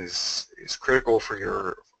 is critical for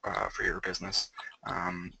your business.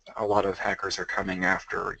 A lot of hackers are coming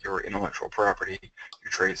after your intellectual property,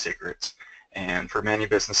 your trade secrets, and for many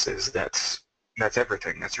businesses, that's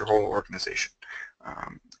everything. That's your whole organization.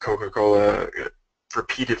 Coca-Cola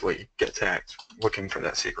repeatedly gets hacked looking for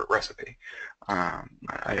that secret recipe.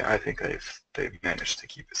 I think they've managed to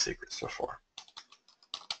keep it secret so far.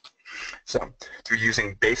 So through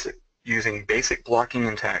using basic blocking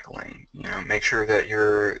and tackling, make sure that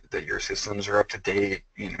your systems are up to date.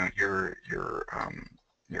 You're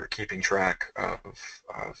keeping track of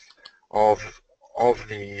all of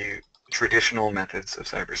the traditional methods of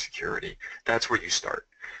cybersecurity. That's where you start.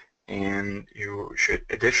 And you should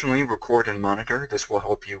additionally record and monitor. This will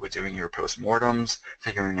help you with doing your postmortems,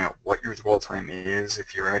 figuring out what your dwell time is,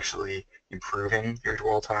 if you're actually improving your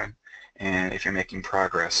dwell time, and if you're making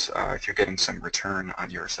progress, if you're getting some return on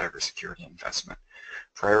your cybersecurity investment.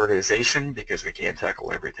 Prioritization, because we can't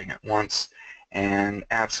tackle everything at once, and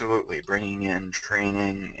absolutely bringing in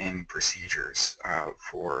training and procedures uh,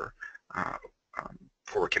 for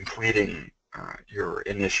completing your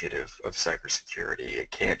initiative of cybersecurity.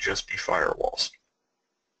 It can't just be firewalls.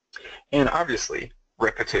 And obviously,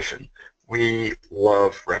 repetition. We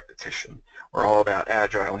love repetition. We're all about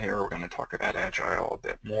agile here. We're going to talk about agile a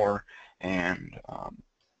bit more, and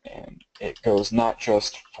it goes not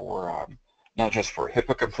just for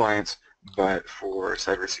HIPAA compliance, but for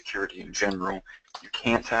cybersecurity in general. You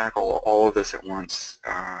can't tackle all of this at once,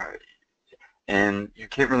 and you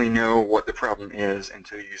can't really know what the problem is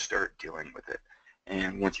until you start dealing with it.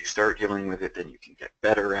 And once you start dealing with it, then you can get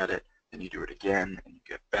better at it, then you do it again, and you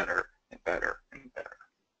get better and better and better.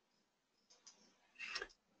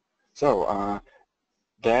 So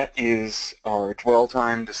that is our dwell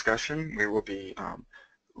time discussion. We will be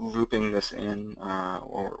looping this in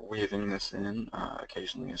or weaving this in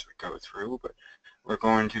occasionally as we go through, but we're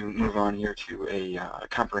going to move on here to a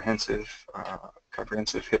comprehensive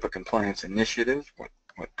HIPAA compliance initiative, what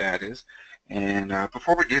that is. And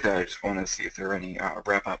before we do that, I just want to see if there are any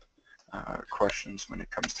wrap-up questions when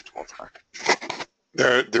it comes to dwell time.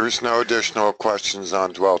 There's no additional questions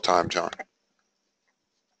on dwell time, John.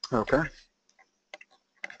 Okay.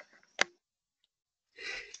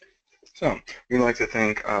 So we like to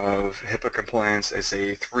think of HIPAA compliance as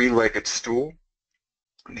a three-legged stool: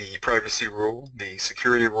 the privacy rule, the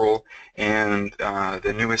security rule, and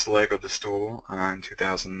the newest leg of the stool in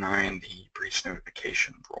 2009, the breach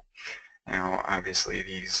notification rule. Now, obviously,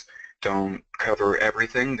 these don't cover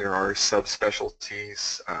everything. There are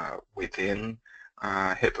subspecialties within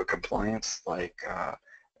HIPAA compliance, like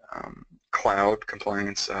cloud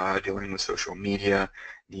compliance, dealing with social media.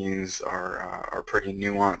 These are pretty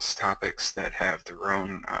nuanced topics that have their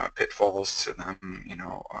own pitfalls to them,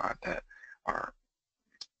 that are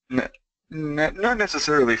not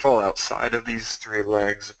necessarily fall outside of these three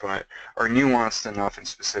legs, but are nuanced enough and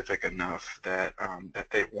specific enough that that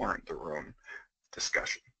they warrant their own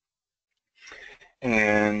discussion.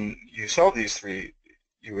 And you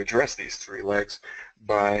address these three legs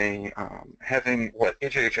by having what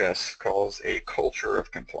HHS calls a culture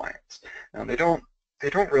of compliance. Now they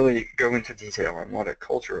don't really go into detail on what a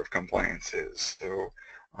culture of compliance is. So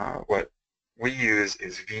what we use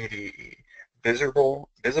is VDE, visible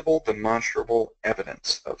demonstrable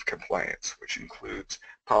evidence of compliance, which includes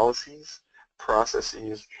policies,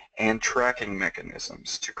 processes, and tracking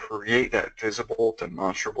mechanisms to create that visible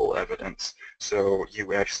demonstrable evidence so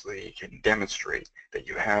you actually can demonstrate that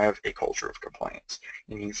you have a culture of compliance.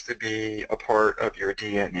 It needs to be a part of your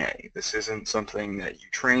DNA. This isn't something that you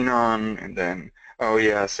train on and then, oh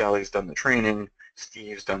yeah, Sally's done the training,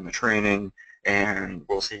 Steve's done the training, and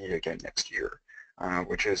we'll see you again next year.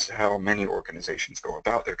 Which is how many organizations go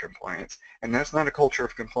about their compliance, and that's not a culture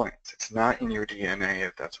of compliance. It's not in your DNA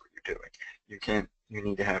if that's what you're doing. You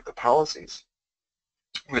need to have the policies,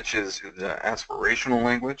 which is the aspirational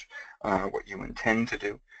language, what you intend to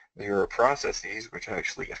do. There are processes which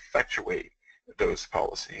actually effectuate those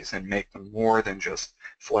policies and make them more than just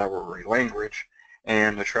flowery language,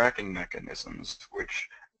 and the tracking mechanisms, which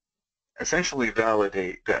essentially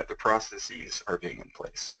validate that the processes are being in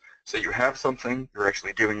place. So you have something, you're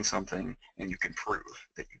actually doing something, and you can prove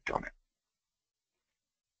that you've done it.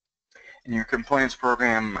 And your compliance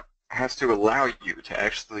program has to allow you to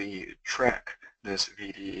actually track this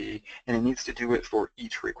VDE, and it needs to do it for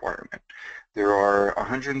each requirement. There are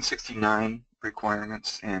 169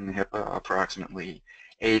 requirements in HIPAA, approximately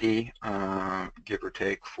 80, give or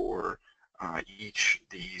take, for each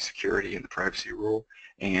the security and the privacy rule,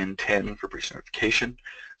 and 10 for breach notification.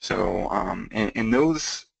 So, and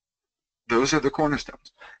those are the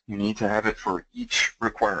cornerstones. You need to have it for each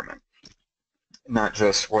requirement, not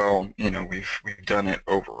just, well, we've done it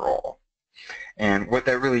overall. And what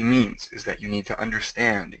that really means is that you need to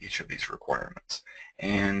understand each of these requirements,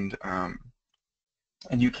 and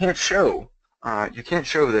you can't show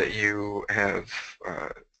that you have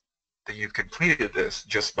that you've completed this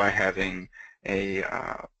just by having the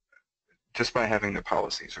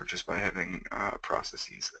policies or just by having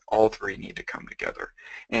processes. All three need to come together.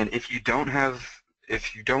 And if you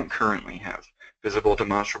don't currently have visible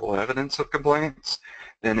demonstrable evidence of compliance,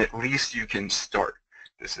 then at least you can start.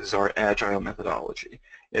 This is our agile methodology.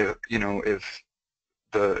 If you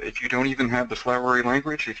don't even have the flowery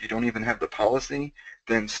language, if you don't even have the policy,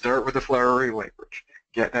 then start with the flowery language.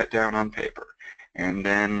 Get that down on paper. And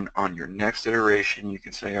then on your next iteration, you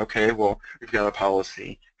can say, okay, well, we've got a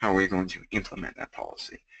policy. How are we going to implement that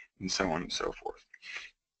policy? And so on and so forth.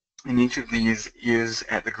 And each of these is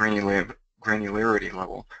at the granularity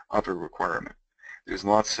level of a requirement. There's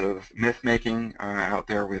lots of myth-making out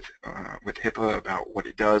there with HIPAA about what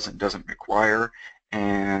it does and doesn't require.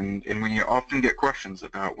 And we often get questions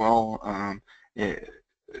about, well,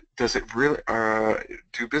 does it really,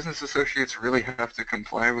 do business associates really have to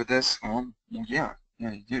comply with this? Well, yeah,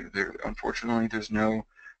 you do. Unfortunately, there's no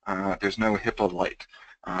HIPAA light.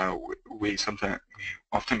 We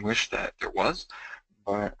often wish that there was,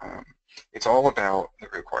 but it's all about the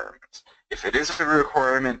requirements. If it is a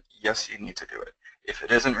requirement, yes, you need to do it. If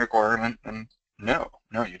it isn't a requirement, then no,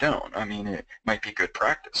 you don't. I mean, it might be good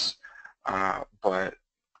practice, but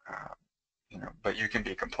you can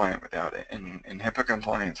be compliant without it. And HIPAA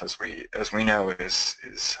compliance, as we know,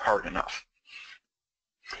 is hard enough.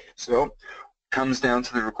 So it comes down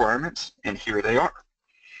to the requirements, and here they are.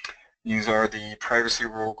 These are the privacy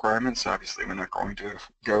rule requirements. Obviously, we're not going to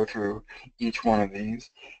go through each one of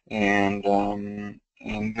these, and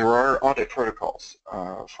there are audit protocols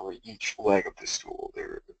for each leg of this tool.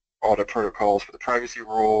 There are audit protocols for the privacy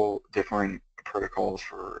rule, different protocols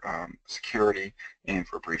for security, and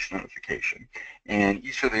for breach notification. And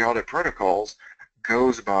each of the audit protocols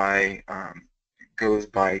goes by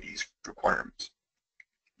these requirements.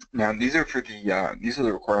 Now, these are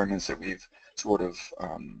the requirements that we've sort of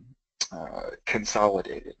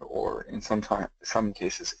consolidated, or in some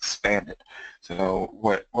cases expanded. So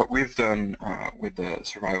what we've done with the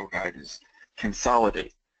survival guide is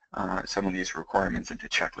consolidate some of these requirements into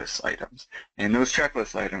checklist items. And those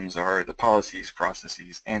checklist items are the policies,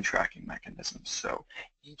 processes, and tracking mechanisms. So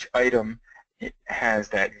each item, it has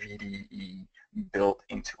that VDE built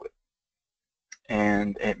into it.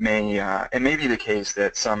 And it may be the case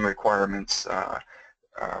that some requirements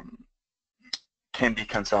can be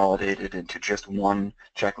consolidated into just one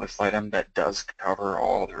checklist item that does cover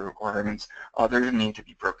all the requirements. Others need to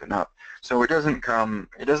be broken up. So it doesn't come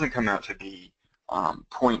out to be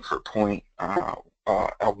point for point a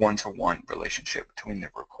one-to-one relationship between the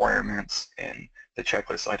requirements and the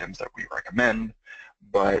checklist items that we recommend,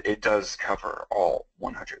 but it does cover all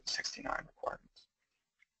 169 requirements.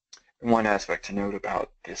 One aspect to note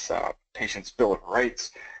about this patient's Bill of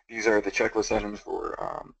Rights, these are the checklist items for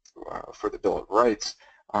the Bill of Rights,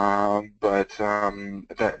 but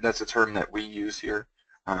that's a term that we use here.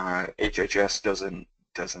 HHS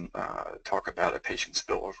doesn't talk about a patient's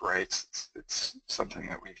Bill of Rights. It's something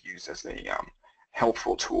that we've used as a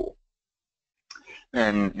helpful tool.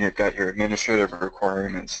 And you've got your administrative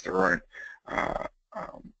requirements. There aren't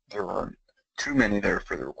too many there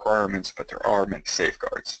for the requirements, but there are many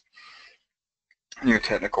safeguards. And your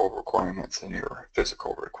technical requirements and your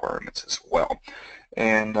physical requirements as well.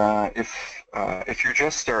 And if you're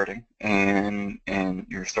just starting and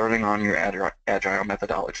you're starting on your agile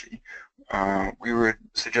methodology, we would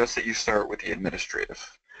suggest that you start with the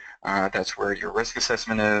administrative. That's where your risk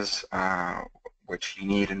assessment is, which you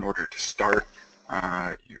need in order to start.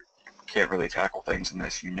 You can't really tackle things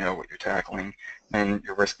unless you know what you're tackling. And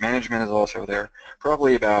your risk management is also there.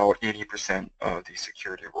 Probably about 80% of the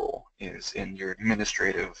security role is in your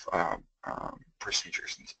administrative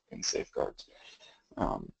procedures and safeguards.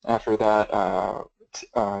 After that,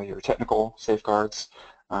 your technical safeguards,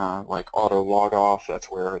 like auto log off,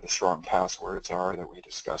 that's where the strong passwords are that we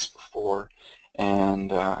discussed before.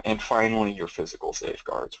 And finally, your physical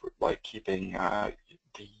safeguards, like keeping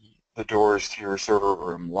the doors to your server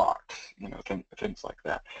room locked, things like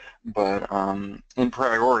that. But in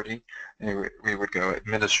priority, we would go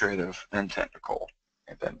administrative, then technical,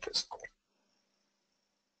 and then physical.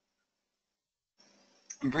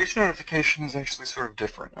 Breach notification is actually sort of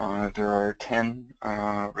different. There are 10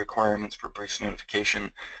 requirements for breach notification.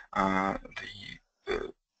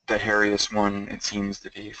 The hairiest one, it seems to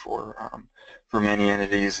be for many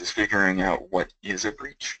entities, is figuring out what is a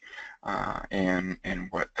breach and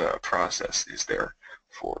what the process is there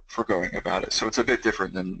for going about it. So it's a bit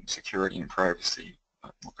different than security and privacy.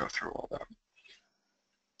 We'll go through all that.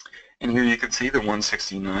 And here you can see the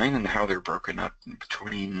 169 and how they're broken up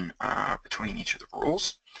between each of the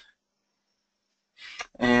rules.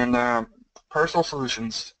 And partial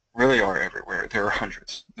solutions really are everywhere. There are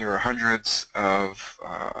hundreds. There are hundreds of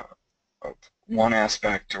one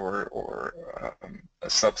aspect or a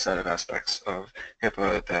subset of aspects of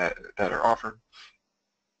HIPAA that are offered.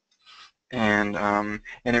 And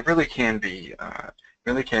it really can be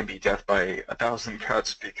death by 1,000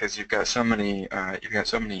 cuts, because you've got so many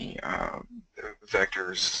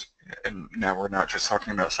vectors, and now we're not just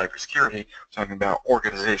talking about cybersecurity, we're talking about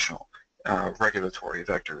organizational regulatory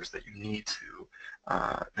vectors that you need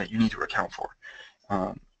to account for.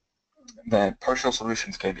 That partial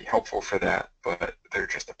solutions can be helpful for that, but they're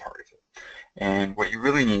just a part of it. And what you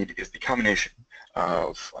really need is the combination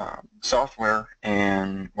of software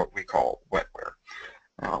and what we call wetware.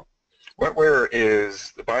 Now, wetware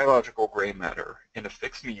is the biological gray matter in a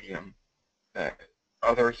fixed medium that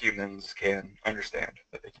other humans can understand,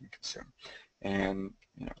 that they can consume. And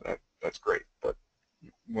that's great, but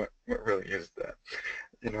what really is that?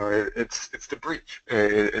 It's the breach.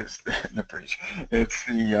 It's the breach. It's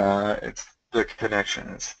the connection.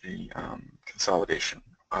 It's the consolidation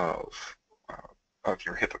of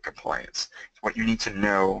your HIPAA compliance. It's what you need to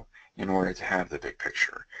know in order to have the big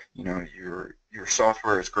picture. Your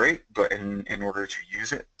software is great, but in order to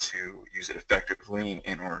use it effectively,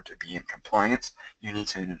 in order to be in compliance, you need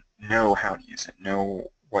to know how to use it, know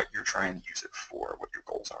what you're trying to use it for, what your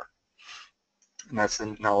goals are. And that's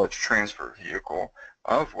the knowledge transfer vehicle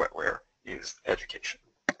of wetware, is education.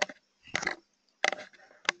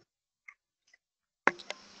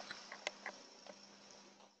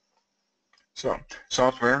 So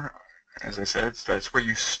software, as I said, that's where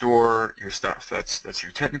you store your stuff. That's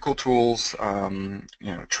your technical tools,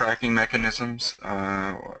 tracking mechanisms.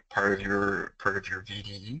 Part of your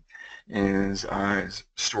VDE is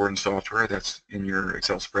stored in software. That's in your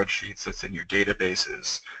Excel spreadsheets. That's in your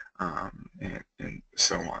databases. And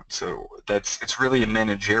so on. So it's really a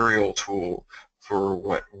managerial tool for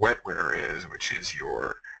what wetware is, which is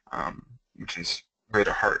where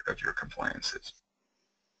the heart of your compliance is.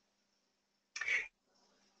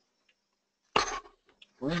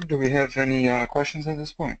 Do we have any questions at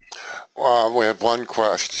this point? Well, we have one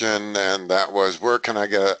question, and that was, where can I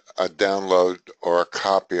get a download or a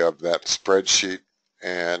copy of that spreadsheet?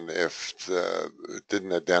 And if it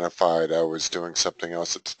didn't identify it, I was doing something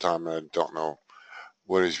else at the time, and I don't know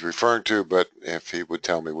what he's referring to, but if he would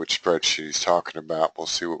tell me which spreadsheet he's talking about, we'll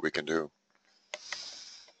see what we can do.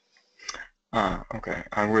 Okay,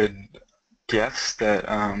 I would guess that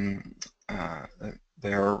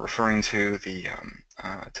they are referring to the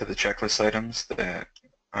checklist items that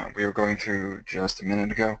we were going through just a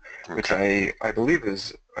minute ago, Okay. which I believe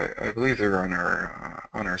I believe they're on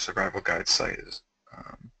our survival guide site.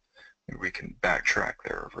 We can backtrack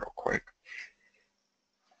there real quick.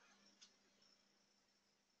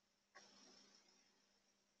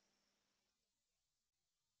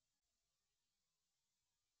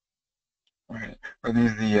 All right. Are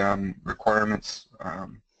these the requirements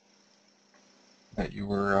that you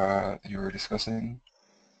were discussing?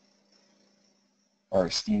 Our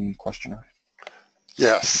STEAM questionnaire?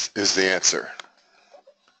 Yes, is the answer.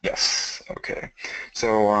 Yes. Okay.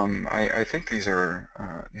 So I think these are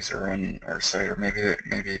on our site, or maybe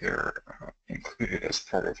they're included as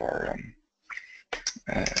part of our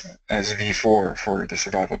as V4 for the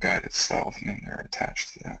survival guide itself, and they're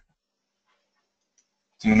attached to that.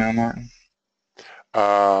 Do you know, Martin?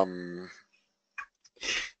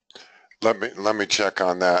 Let me check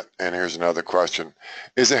on that. And here's another question: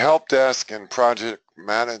 is a help desk and project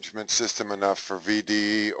management system enough for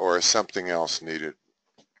VDE, or is something else needed?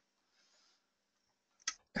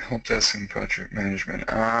 Help desk and project management.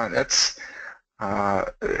 That's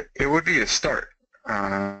it would be a start.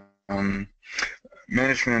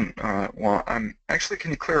 Management. Well, actually.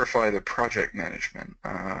 Can you clarify the project management?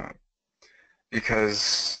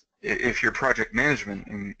 Because if your project management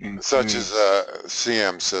includes such as a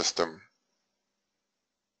CM system.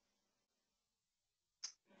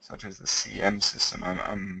 Such as the CM system.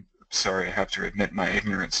 I'm sorry, I have to admit my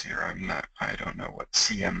ignorance here. I don't know what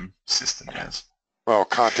CM system is. Well,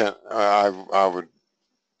 content, I would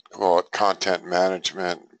call it content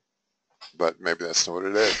management, but maybe that's not what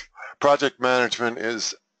it is. Project management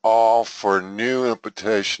is all for new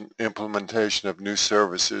implementation of new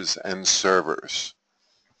services and servers.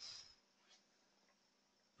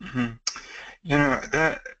 Mm-hmm. You know,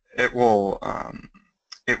 that it will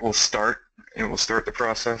start the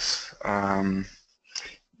process.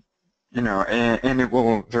 You know, and it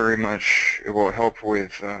will help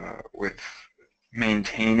with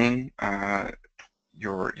maintaining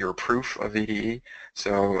your proof of VDE.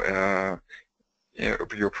 So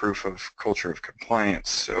your proof of culture of compliance.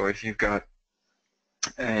 So if you've got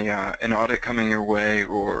an audit coming your way,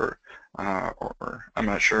 or I'm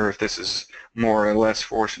not sure if this is more or less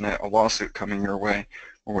fortunate, a lawsuit coming your way,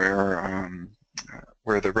 where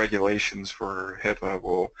the regulations for HIPAA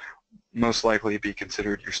will most likely be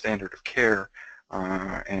considered your standard of care,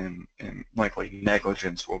 and likely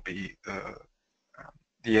negligence will be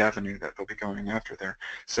the avenue that they'll be going after there.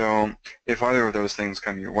 So if either of those things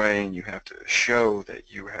come your way and you have to show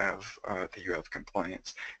that you have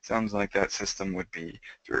compliance, it sounds like that system would be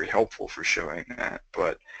very helpful for showing that.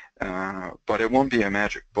 But it won't be a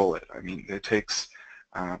magic bullet. I mean, it takes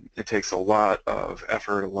a lot of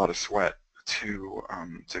effort, a lot of sweat to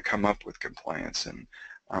come up with compliance,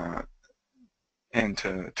 and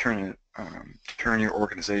to turn your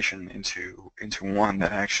organization into one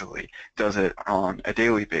that actually does it on a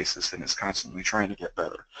daily basis and is constantly trying to get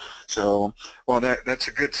better. So while that's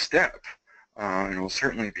a good step, and will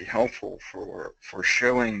certainly be helpful for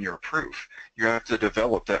showing your proof, you have to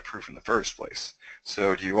develop that proof in the first place.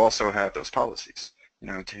 So do you also have those policies? You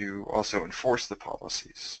know, do you also enforce the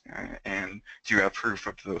policies? And do you have proof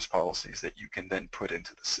of those policies that you can then put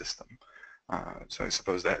into the system? So I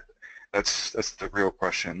suppose that's the real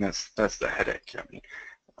question. That's the headache. I mean,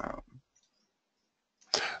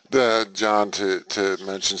 John, to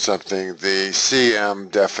mention something, the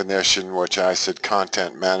CM definition, which I said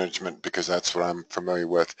content management because that's what I'm familiar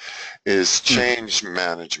with, is change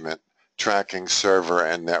management, tracking server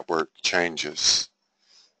and network changes.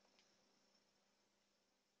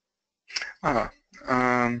 Well,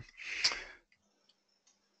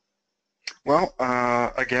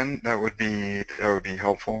 again, that would be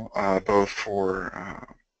helpful, both for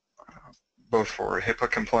HIPAA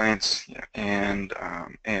compliance and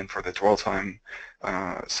for the dwell time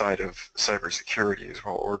side of cybersecurity as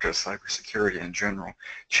well, or just cybersecurity in general.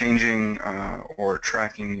 Changing or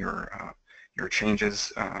tracking your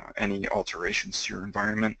changes, any alterations to your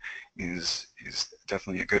environment is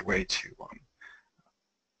definitely a good way to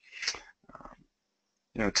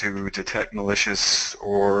to detect malicious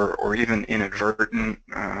or even inadvertent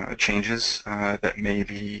changes that may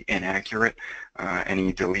be inaccurate,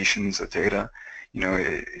 any deletions of data. You know,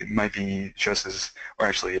 it might be just as, or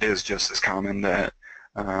actually it is just as common that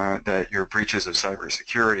your breaches of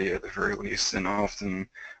cybersecurity at the very least, and often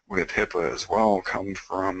with HIPAA as well, come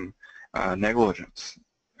from negligence.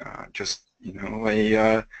 just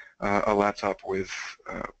a laptop with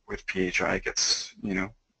PHI gets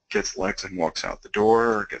legs and walks out the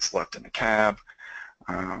door, or gets left in a cab,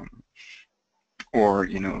 or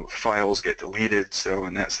files get deleted. So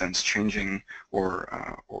in that sense, changing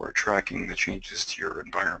or tracking the changes to your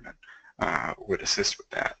environment would assist with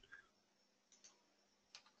that.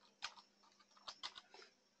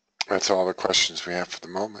 That's all the questions we have for the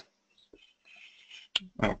moment.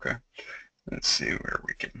 Okay, let's see where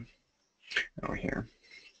we can go here.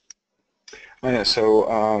 Oh, yeah,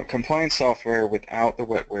 so compliance software without the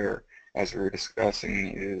wetware, as we were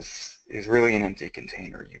discussing, is really an empty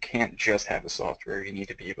container. You can't just have a software. You need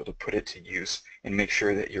to be able to put it to use and make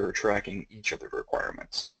sure that you're tracking each of the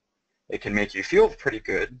requirements. It can make you feel pretty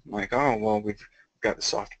good, like, oh, well, we've got the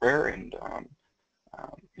software, and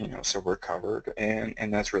so we're covered,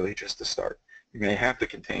 and that's really just the start. You may have the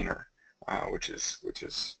container, which is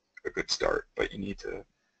a good start, but you need to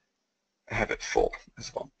have it full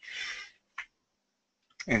as well.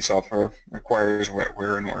 And software requires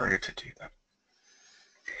wetware in order to do that.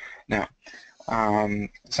 Now,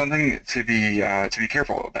 something to be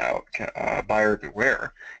careful about, buyer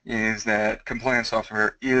beware, is that compliance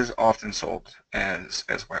software is often sold as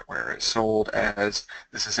wetware. It's sold as,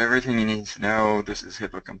 this is everything you need to know, this is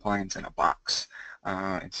HIPAA compliance in a box.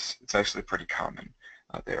 It's actually pretty common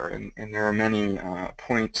out there, and there are many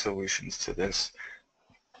point solutions to this,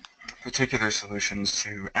 particular solutions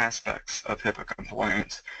to aspects of HIPAA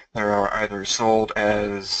compliance that are either sold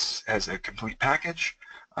as a complete package,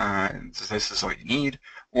 this is all you need,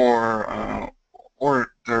 or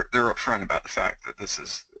they're upfront about the fact that this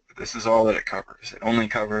is all that it covers. It only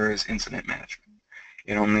covers incident management.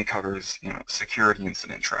 It only covers security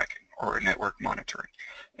incident tracking or network monitoring.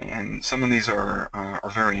 And some of these are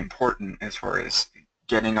very important as far as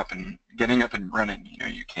getting up and running.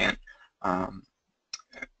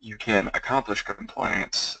 You can accomplish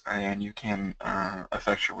compliance, and you can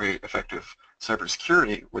effectuate effective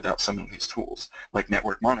cybersecurity without some of these tools, like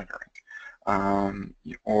network monitoring,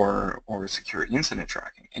 or security incident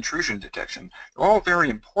tracking, intrusion detection. They're all very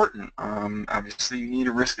important. Obviously, you need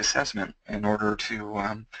a risk assessment in order to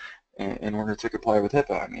comply with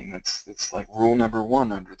HIPAA. I mean, it's like rule number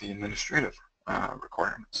 1 under the administrative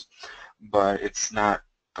requirements, but it's not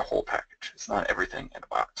the whole package. It's not everything in a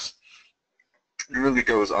box. It really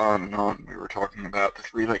goes on and on. We were talking about the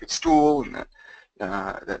three-legged stool, and that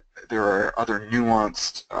there are other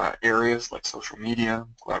nuanced areas like social media,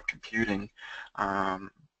 cloud computing,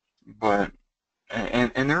 but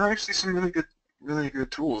there are actually some really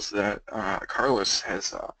good tools that Carlos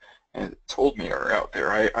has told me are out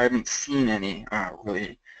there. I haven't seen any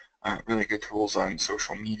really good tools on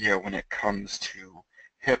social media when it comes to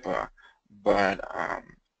HIPAA, but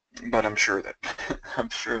I'm sure that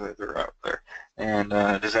they're out there. And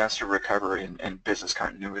disaster recovery and business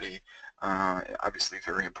continuity, obviously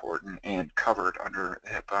very important and covered under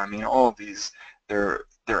HIPAA. I mean, all of these, they're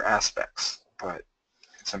aspects, but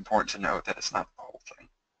it's important to note that it's not the whole thing.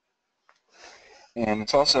 And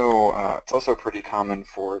it's also pretty common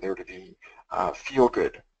for there to be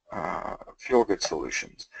feel-good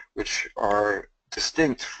solutions, which are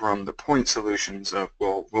distinct from the point solutions of,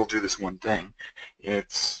 well, we'll do this one thing.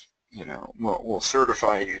 It's, we'll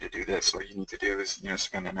certify you to do this. All you need to do is,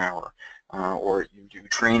 spend an hour, or you do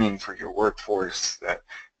training for your workforce that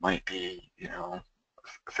might be,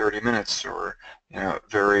 30 minutes, or,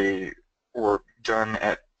 or done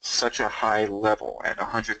at such a high level at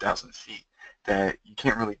 100,000 feet that you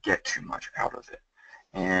can't really get too much out of it.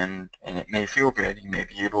 And it may feel good. You may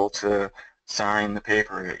be able to sign the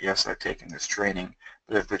paper that, yes, I've taken this training,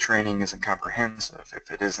 but if the training isn't comprehensive,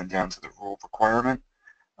 if it isn't down to the rule requirement,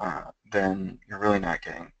 then you're really not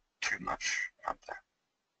getting too much out of that.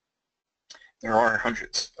 There are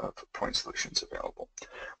hundreds of point solutions available.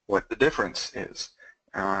 What the difference is,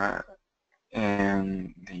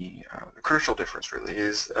 and the crucial difference really,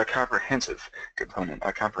 is a comprehensive component,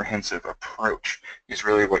 a comprehensive approach is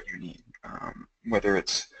really what you need, whether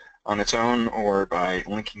it's on its own or by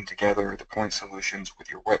linking together the point solutions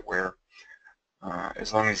with your wetware,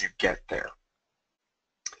 as long as you get there.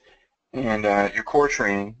 And your core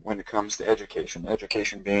training when it comes to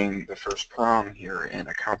education being the first prong here in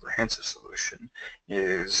a comprehensive solution,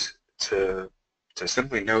 is to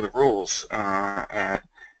simply know the rules at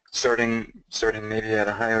starting maybe at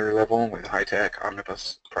a higher level with high-tech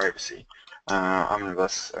omnibus privacy.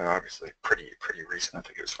 Omnibus, obviously pretty recent. I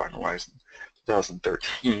think it was finalized in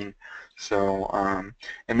 2013. So,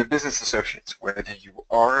 and the business associates, whether you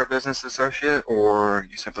are a business associate or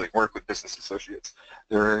you simply work with business associates,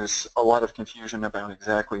 there is a lot of confusion about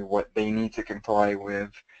exactly what they need to comply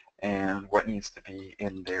with and what needs to be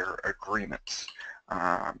in their agreements.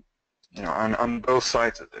 You know, on both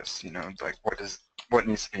sides of this, you know, like what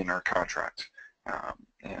needs to be in our contract,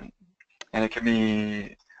 and it can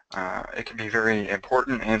be very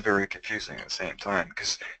important and very confusing at the same time,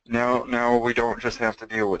 because now we don't just have to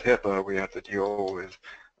deal with HIPAA, we have to deal with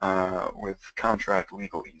contract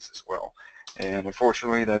legalese as well, and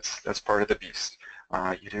unfortunately that's part of the beast.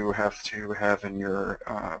 You do have to have in your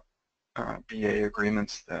BA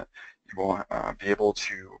agreements that you will be able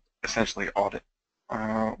to essentially audit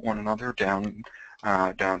one another down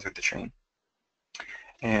through the chain.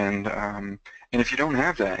 And if you don't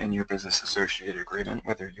have that in your business associate agreement,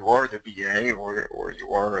 whether you are the BA or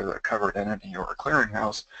you are a covered entity or a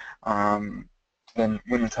clearinghouse, then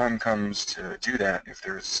when the time comes to do that, if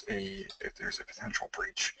there's a potential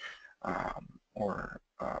breach or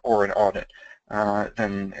an audit,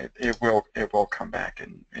 then it will come back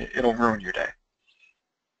and it'll ruin your day.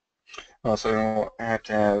 Also, have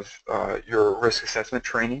to have your risk assessment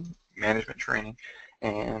training, management training,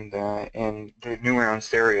 and the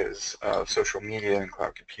nuanced areas of social media and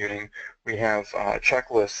cloud computing. We have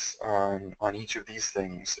checklists on each of these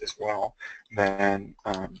things as well that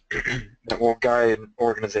that will guide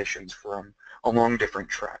organizations along different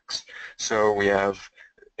tracks. So we have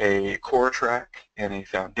a core track and a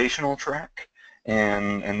foundational track,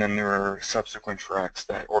 and then there are subsequent tracks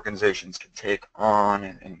that organizations can take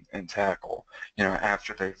on and tackle, you know,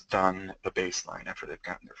 after they've done the baseline, after they've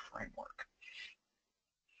gotten their framework.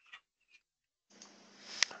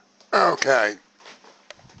 Okay.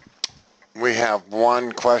 We have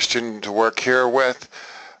one question to work here with.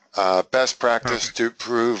 Best practice to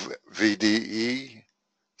prove VDE.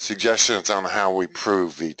 Suggestions on how we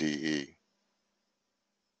prove VDE.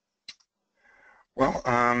 Well,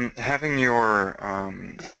 having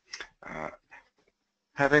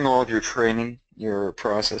all of your training, your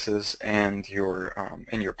processes, and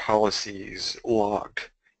your policies logged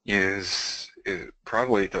is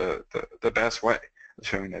probably the best way of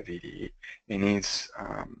showing that VDE. It needs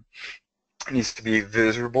to be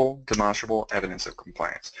visible, demonstrable evidence of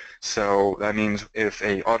compliance. So that means if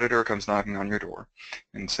a auditor comes knocking on your door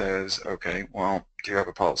and says, okay, well, do you have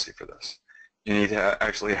a policy for this? You need to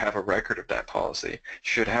actually have a record of that policy. You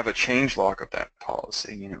should have a change log of that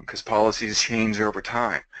policy, you know, because policies change over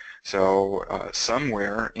time. So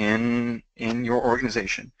somewhere in your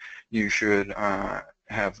organization, you should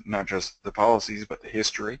have not just the policies but the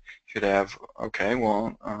history. You should have, okay,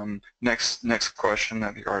 well, next question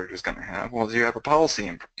that the auditor is going to have, well, do you have a policy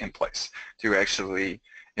in place? Do you actually,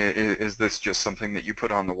 is this just something that you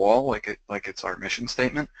put on the wall like it's our mission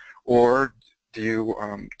statement, or do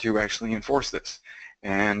you actually enforce this?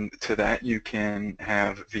 And to that you can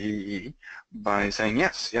have VDE by saying,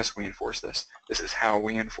 yes, we enforce this. This is how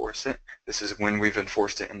we enforce it. This is when we've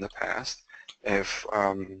enforced it in the past. If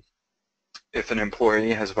an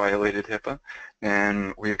employee has violated HIPAA,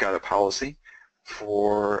 then we've got a policy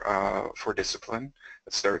for discipline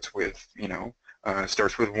that starts with, you know,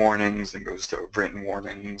 starts with warnings and goes to written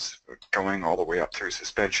warnings, going all the way up through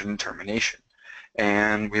suspension, termination.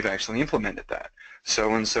 And we've actually implemented that.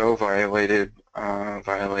 So-and-so violated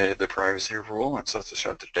the privacy rule on such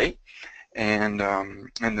a date, and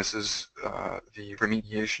this is the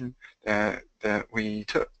remediation that we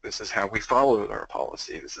took. This is how we followed our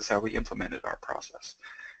policy. This is how we implemented our process.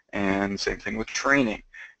 And same thing with training.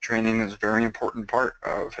 Training is a very important part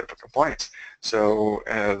of HIPAA compliance. So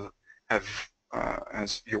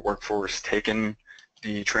has your workforce taken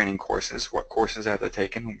the training courses? What courses have they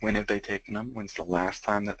taken? When have they taken them? When's the last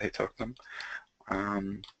time that they took them?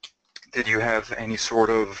 Did you have any sort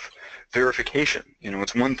of verification? You know,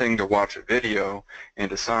 it's one thing to watch a video and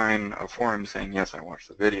to sign a form saying, yes, I watched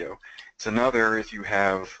the video. It's another if you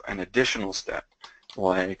have an additional step,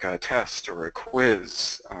 like a test or a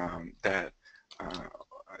quiz that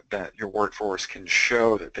your workforce can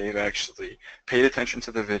show that they've actually paid attention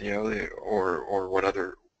to the video or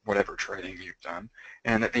whatever training you've done,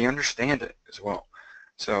 and that they understand it as well.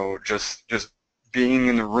 So just being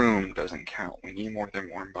in the room doesn't count. We need more than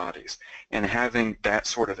warm bodies. And having that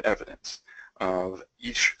sort of evidence of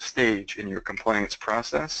each stage in your compliance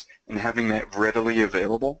process and having that readily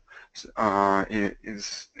available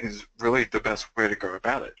is really the best way to go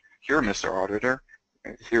about it. Here, Mr. Auditor,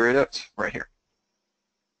 here it is, right here.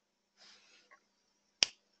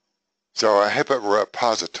 So a HIPAA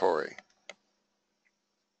repository.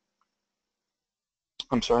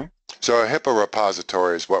 I'm sorry? So a HIPAA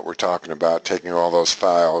repository is what we're talking about, taking all those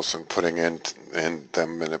files and putting them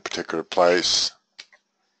in a particular place.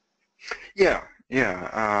 Yeah,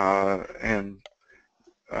 and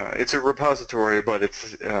it's a repository, but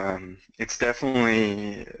it's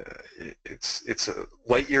definitely it's a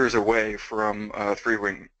light years away from the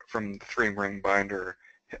three-ring binder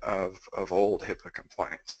of old HIPAA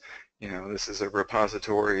compliance. You know, this is a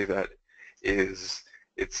repository that is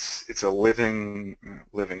it's a living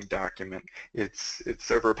document. It's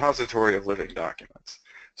a repository of living documents.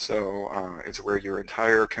 So it's where your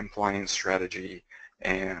entire compliance strategy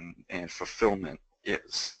and fulfillment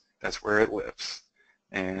is. That's where it lives.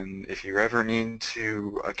 And if you ever need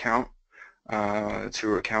to account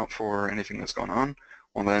for anything that's going on,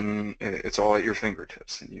 well then it's all at your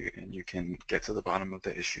fingertips, and you can get to the bottom of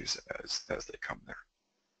the issues as they come there.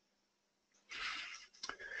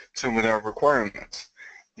 So with our requirements,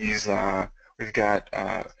 these we've got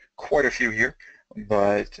quite a few here,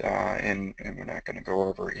 but and we're not going to go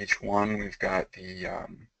over each one. We've got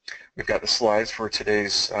the slides for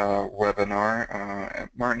today's webinar.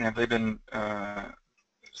 Martin, have they been?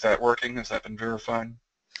 Is that working? Has that been verified?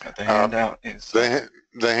 The handout is... The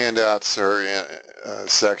handouts are in a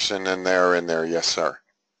section, and they're in there. Yes, sir.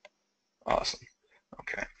 Awesome.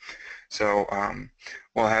 Okay. So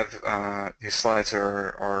we'll have these slides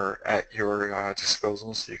are at your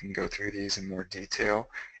disposal, so you can go through these in more detail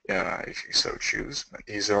if you so choose. But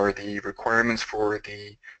these are the requirements for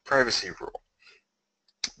the privacy rule.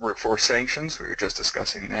 Workforce sanctions, we were just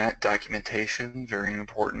discussing that. Documentation, very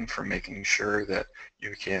important for making sure that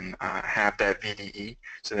you can have that VDE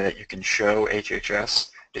so that you can show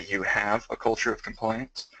HHS that you have a culture of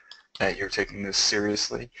compliance, that you're taking this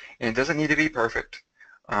seriously. And it doesn't need to be perfect.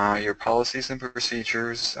 Your policies and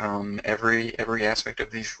procedures, every aspect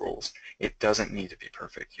of these rules, it doesn't need to be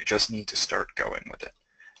perfect. You just need to start going with it.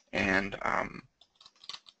 And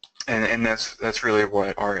that's really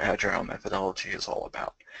what our agile methodology is all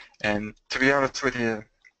about. And to be honest with you,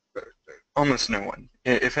 almost no one.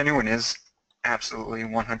 If anyone is absolutely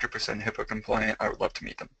 100% HIPAA compliant, I would love to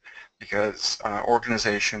meet them, because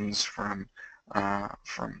organizations from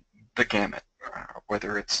the gamut,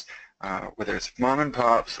 whether it's mom and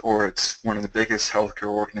pops or it's one of the biggest healthcare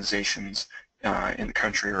organizations in the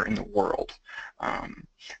country or in the world,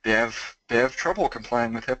 they have trouble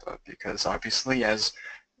complying with HIPAA, because obviously as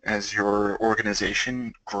your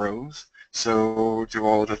organization grows, so do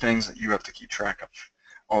all the things that you have to keep track of.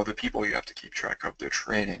 All the people you have to keep track of, their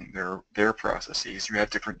training, their processes. You have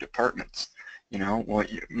different departments. You know, well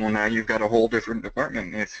now you've got a whole different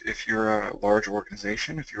department. If you're a large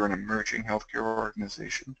organization, if you're an emerging healthcare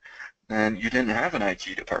organization, then you didn't have an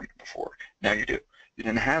IT department before. Now you do. You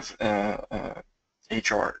didn't have a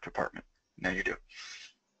HR department. Now you do.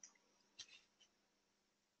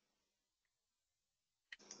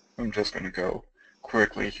 I'm just going to go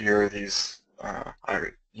quickly here. These,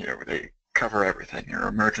 they cover everything. Your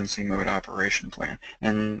emergency mode operation plan,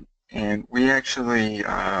 and we actually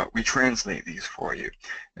we translate these for you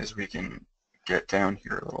as we can get down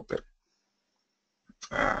here a little bit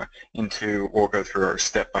we'll go through our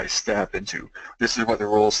step-by-step into this is what the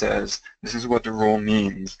rule says, this is what the rule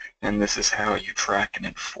means, and this is how you track and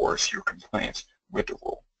enforce your compliance with the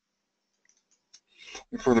rule.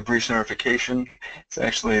 For the breach notification,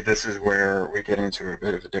 this is where we get into a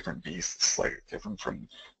bit of a different beast. It's slightly different from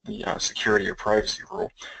the security or privacy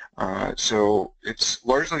rule. So it's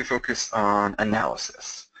largely focused on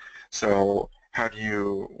analysis. So how do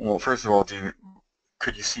you, well, first of all,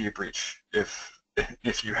 could you see a breach?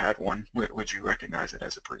 If you had one, would you recognize it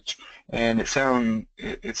as a breach? And it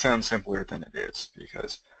sounds simpler than it is,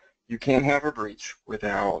 because you can't have a breach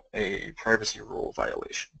without a privacy rule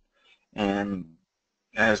violation. And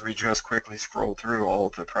as we just quickly scroll through all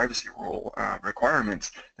of the privacy rule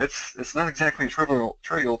requirements, it's not exactly a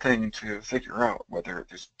trivial thing to figure out whether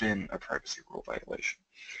there's been a privacy rule violation.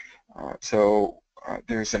 So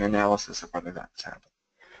there's an analysis of whether that's happened.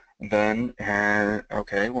 And then,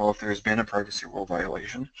 okay, well, if there's been a privacy rule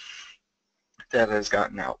violation, data has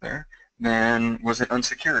gotten out there, then was it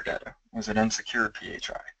unsecured data? Was it unsecured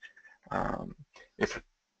PHI? If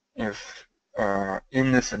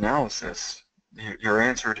in this analysis, your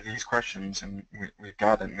answer to these questions, and we've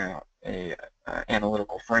got an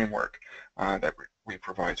analytical framework that we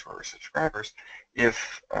provide to our subscribers.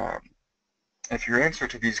 If your answer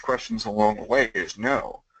to these questions along the way is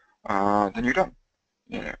no, then you're done.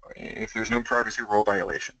 You know, if there's no privacy rule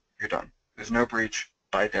violation, you're done. There's no breach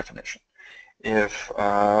by definition. If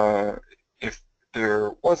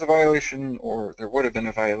there was a violation, or there would have been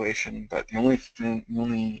a violation, but the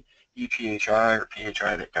only ePHI or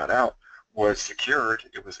PHI that got out was secured,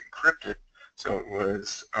 it was encrypted, so it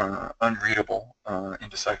was unreadable,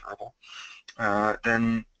 indecipherable,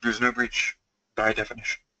 then there's no breach by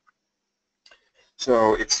definition.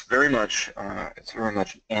 So it's very much an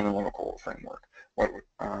analytical framework.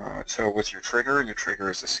 So what's your trigger? Your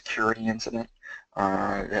trigger is a security incident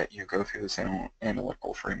that you go through this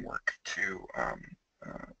analytical framework to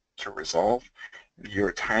resolve.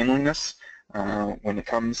 Your timeliness when it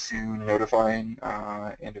comes to notifying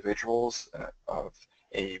individuals of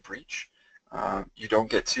a breach. You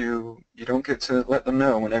don't get to let them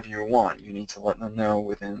know whenever you want. You need to let them know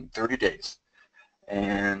within 30 days,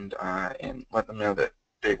 and let them know that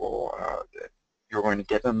they will that you're going to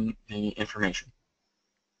get them the information.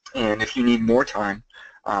 And if you need more time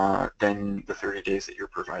than the 30 days that you're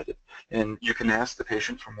provided, and you can ask the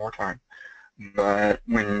patient for more time. But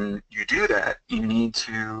when you do that, you need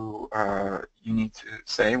to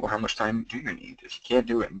say, well, how much time do you need? If you can't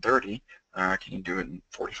do it in 30, can you do it in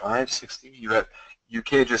 45, 60? You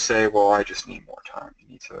can't just say, well, I just need more time. You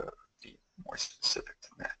need to be more specific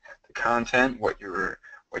than that. The content, what you're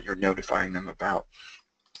notifying them about.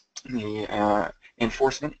 The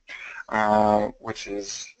enforcement, which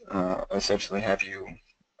is essentially have you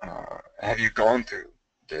gone through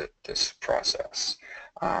this process?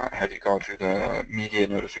 Have you gone through the media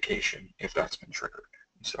notification if that's been triggered,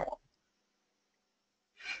 and so on?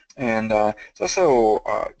 And it's also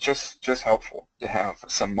just helpful to have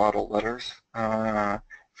some model letters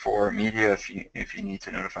for media if you need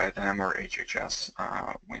to notify them, or HHS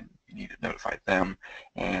when you need to notify them,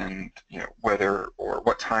 and whether or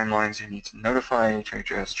what timelines you need to notify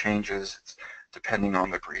HHS changes. Depending on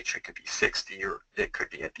the breach, it could be 60, or it could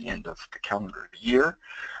be at the end of the calendar year.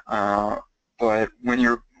 But when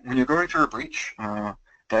you're going through a breach,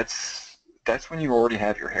 that's when you already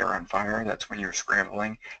have your hair on fire. That's when you're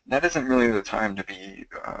scrambling. And that isn't really the time to be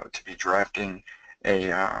drafting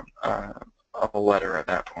a letter at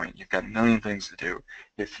that point. You've got a million things to do.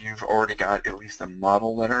 If you've already got at least a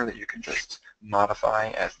model letter that you can just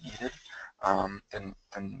modify as needed, then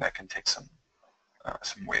that can take some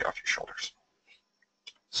weight off your shoulders.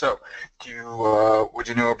 So, would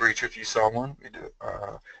you know a breach if you saw one? We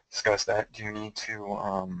discussed that. Do you need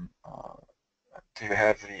to do you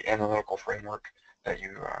have the analytical framework that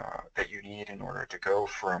you need in order to go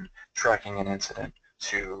from tracking an incident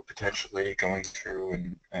to potentially going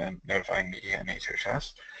through and notifying media and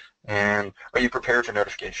HHS? And are you prepared for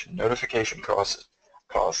notification? Notification costs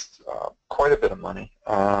quite a bit of money.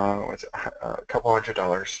 It's a couple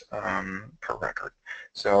 $100 per record.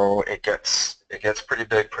 So it gets pretty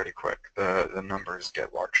big pretty quick. The numbers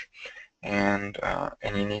get large, and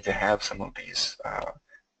you need to have some of these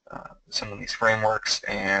frameworks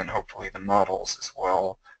and hopefully the models as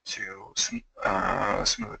well to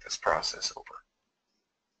smooth this process over.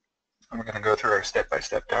 And we're going to go through our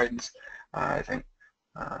step-by-step guidance. I think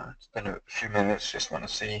it's been a few minutes. Just want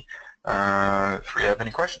to see if we have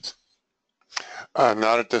any questions.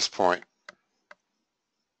 Not at this point.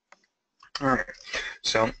 All right.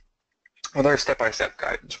 So with our step-by-step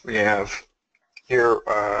guidance, we have here,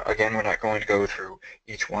 again, we're not going to go through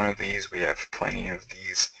each one of these. We have plenty of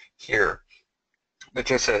these here, but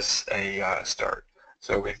just as a start.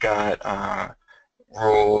 So we've got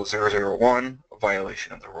Rule 001,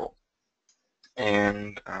 violation of the rule.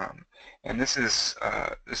 And this is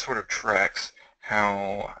this sort of tracks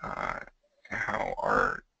how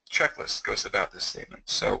our checklist goes about this statement.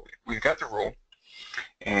 So we've got the rule,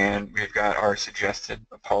 and we've got our suggested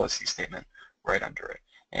policy statement right under it.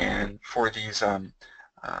 And for these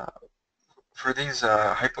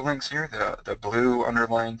hyperlinks here, the blue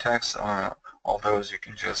underlying text, all those you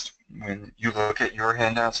can just, when you look at your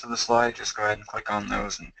handouts of the slide, just go ahead and click on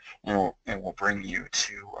those, and it will bring you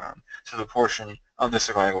to the portion of the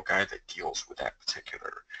survival guide that deals with that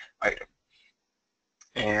particular item.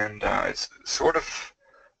 And it's sort of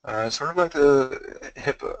like the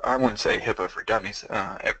HIPAA. I wouldn't say HIPAA for dummies,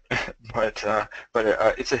 but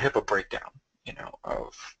it's a HIPAA breakdown,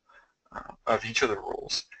 of each of the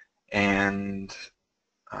rules, and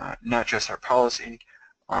not just our policy,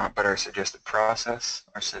 but our suggested process,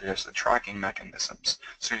 our suggested tracking mechanisms.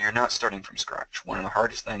 So you're not starting from scratch. One of the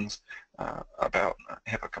hardest things about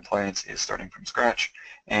HIPAA compliance is starting from scratch,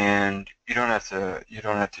 and you don't have to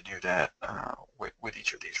do that with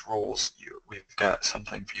each of these rules. We've got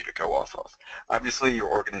something for you to go off of. Obviously,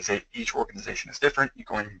 each organization is different. You're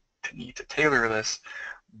going to need to tailor this,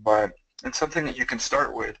 but it's something that you can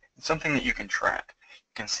start with. It's something that you can track.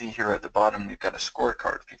 You can see here at the bottom we've got a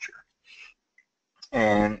scorecard feature,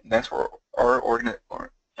 and that's where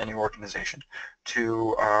any organization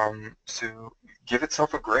to give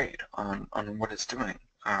itself a grade on what it's doing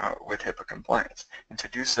with HIPAA compliance, and to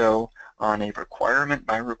do so on a requirement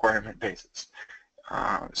by requirement basis.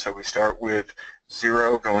 So we start with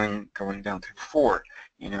 0 going down through 4.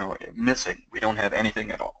 missing. We don't have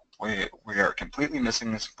anything at all. We are completely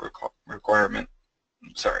missing this requirement.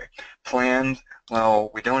 Sorry, planned. Well,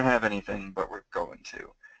 we don't have anything, but we're going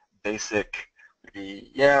to. Basic.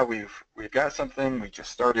 Yeah, we've got something. We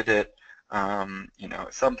just started it.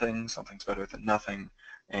 Something's better than nothing,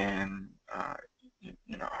 and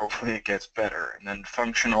hopefully it gets better. And then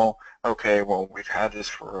functional. Okay, well, we've had this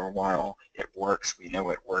for a while. It works. We know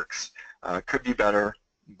it works. Could be better,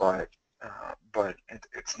 but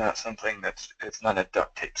it's not something it's not a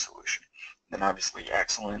duct tape solution. Then obviously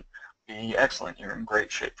excellent. Be excellent. You're in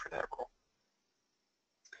great shape for that role.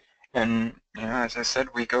 And as I said,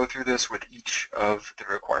 we go through this with each of the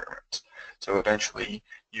requirements. So eventually,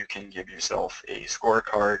 you can give yourself a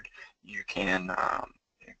scorecard. You can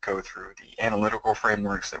go through the analytical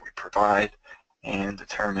frameworks that we provide and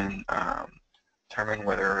determine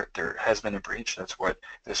whether there has been a breach. That's what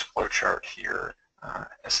this flowchart here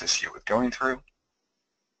assists you with going through.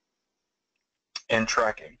 And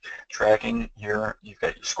tracking. Tracking here, you've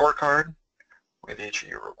got your scorecard with each of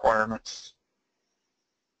your requirements.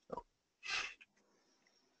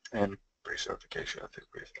 And pre-certification, I think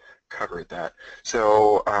we've covered that.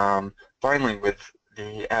 So finally, with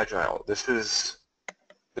the Agile, this is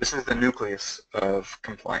the nucleus of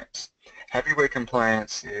compliance. Heavyweight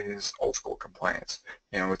compliance is old school compliance.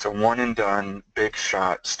 It's a one and done, big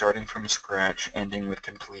shot, starting from scratch, ending with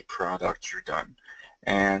complete product, you're done.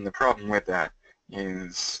 And the problem with that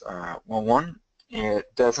is, well, one,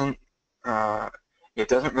 it doesn't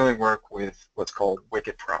really work with what's called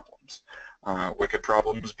wicked problems. Wicked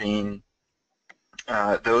problems being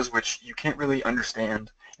those which you can't really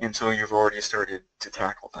understand until you've already started to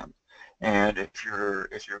tackle them. And if you're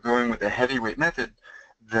going with a heavyweight method,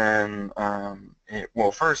 then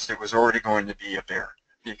well, first it was already going to be a bear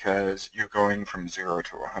because you're going from 0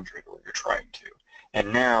 to 100, or you're trying to.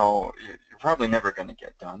 And now you're probably never going to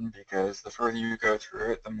get done because the further you go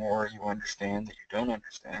through it, the more you understand that you don't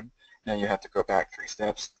understand. Now you have to go back 3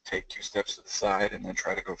 steps, take 2 steps to the side, and then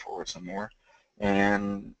try to go forward some more.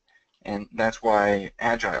 And that's why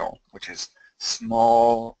Agile, which is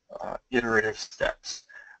small, iterative steps,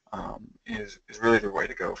 is really the way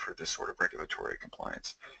to go for this sort of regulatory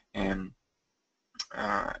compliance. And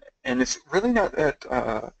it's really not that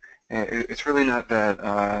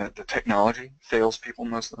the technology fails people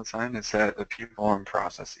most of the time. It's that the people and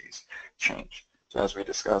processes change. So as we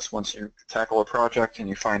discussed, once you tackle a project and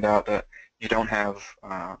you find out that you don't have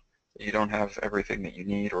everything that you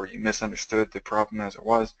need, or you misunderstood the problem as it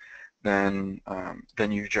was, then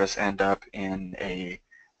you just end up in a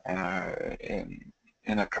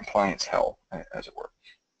compliance hell, as it were.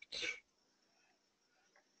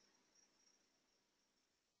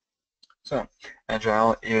 So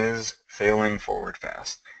Agile is failing forward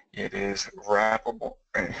fast. It is rapid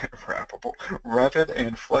and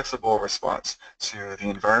flexible response to the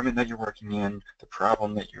environment that you're working in, the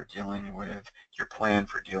problem that you're dealing with, your plan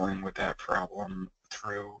for dealing with that problem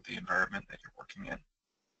through the environment that you're working in.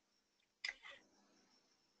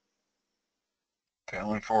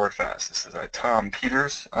 Failing forward fast. This is a Tom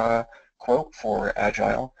Peters quote for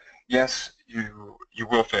Agile. Yes, you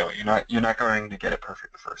will fail. You're not going to get it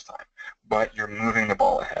perfect the first time, but you're moving the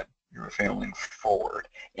ball ahead. You're failing forward,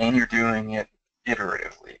 and you're doing it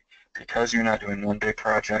iteratively. Because you're not doing one big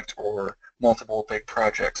project or multiple big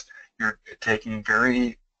projects, you're taking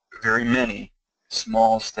very, very many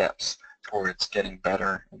small steps towards getting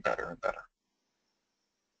better and better and better.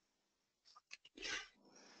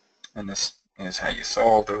 And this is how you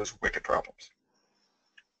solve those wicked problems.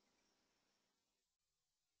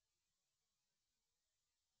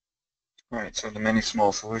 All right, so the many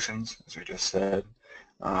small solutions, as we just said,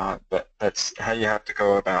 that's how you have to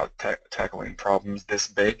go about tackling problems this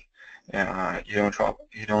big. You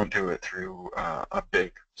don't do it through a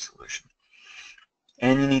big solution.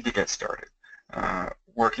 And you need to get started.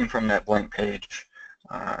 Working from that blank page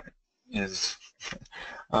is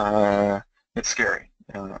it's scary.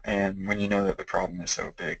 And when you know that the problem is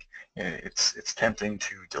so big, it's tempting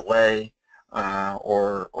to delay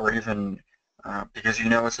or even because you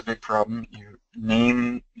know it's a big problem, you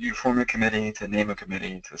form a committee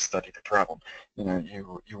to study the problem.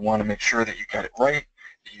 You want to make sure that you got it right,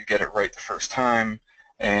 that you get it right the first time,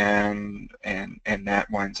 and that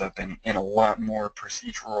winds up in a lot more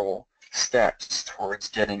procedural steps towards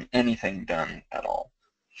getting anything done at all.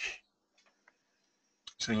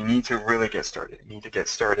 So you need to really get started. You need to get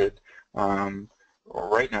started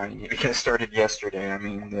right now. You need to get started yesterday. I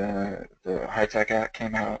mean, the High-Tech Act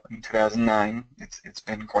came out in 2009. It's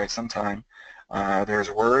been quite some time.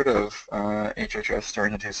 There's word of HHS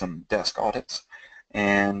starting to do some desk audits,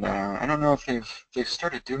 and I don't know if they've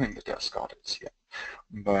started doing the desk audits yet.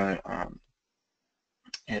 but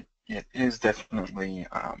it is definitely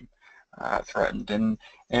threatened,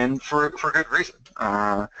 and for good reason.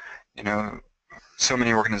 You know, so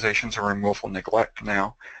many organizations are in willful neglect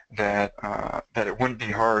now that that it wouldn't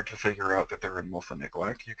be hard to figure out that they're in willful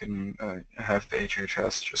neglect. You can have the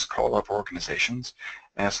HHS just call up organizations,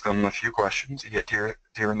 ask them a few questions, you get deer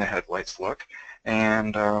in the headlights look,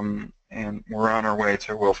 and we're on our way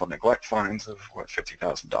to willful neglect fines of what,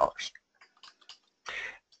 $50,000.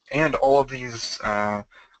 And all of these, all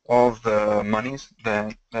of the monies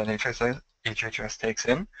that HHS takes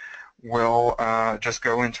in will just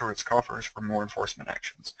go into its coffers for more enforcement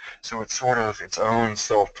actions. So it's sort of its own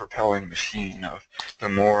self-propelling machine of the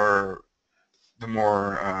more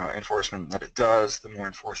enforcement that it does, the more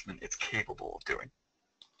enforcement it's capable of doing.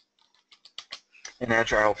 In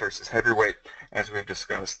agile versus heavyweight, as we've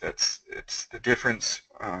discussed, it's the difference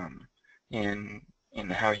in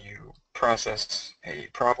how you process a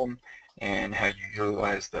problem and how you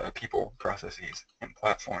utilize the people, processes, and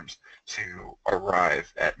platforms to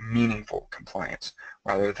arrive at meaningful compliance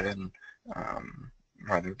rather than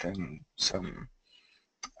some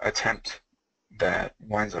attempt that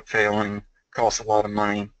winds up failing, costs a lot of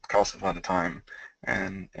money, costs a lot of time,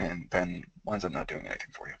 and then winds up not doing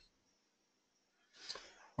anything for you,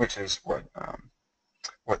 which is what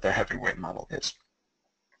the heavyweight model is.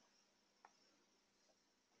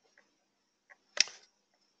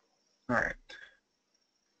 All right.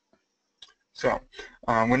 So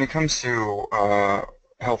when it comes to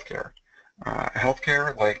healthcare,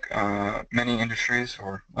 like many industries,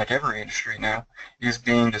 or like every industry now, is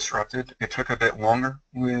being disrupted. It took a bit longer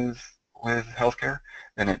with healthcare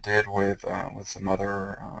than it did with some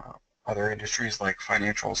other industries like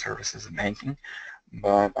financial services and banking,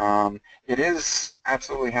 but it is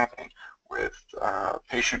absolutely happening with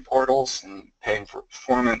patient portals and paying for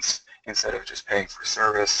performance instead of just paying for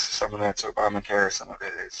service. Some of that's Obamacare, some of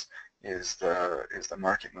it is the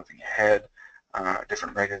market moving ahead.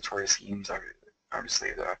 Different regulatory schemes,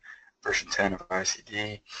 obviously the version 10 of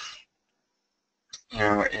ICD, you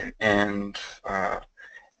know, and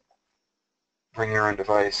bring your own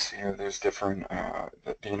device. You know, there's different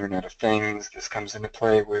the Internet of Things. This comes into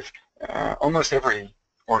play with almost every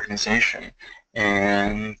organization,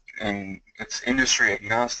 and it's industry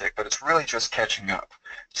agnostic, but it's really just catching up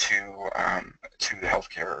to the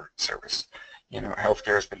healthcare service. You know,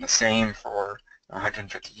 healthcare has been the same for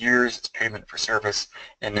 150 years. It's payment for service,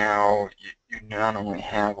 and now you not only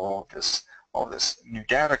have all this new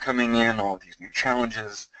data coming in, all these new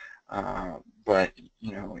challenges, but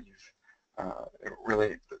you know,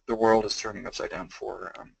 really the world is turning upside down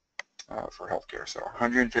for healthcare. So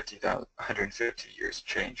 150 years of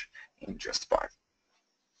change in just 5.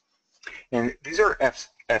 And these are S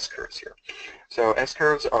curves here. So S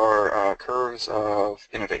curves are curves of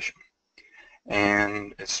innovation.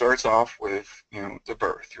 And it starts off with, you know, the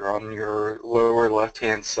birth. You're on your lower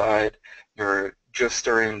left-hand side. You're just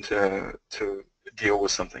starting to deal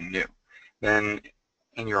with something new. Then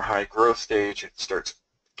in your high growth stage, it starts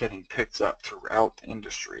getting picked up throughout the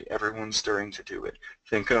industry. Everyone's starting to do it.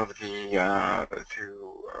 Think of the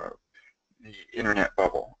internet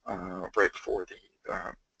bubble right before the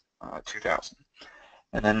 2000.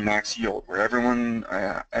 And then max yield, where everyone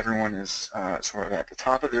is sort of at the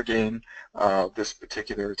top of their game of this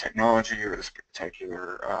particular technology or this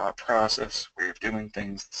particular process, way of doing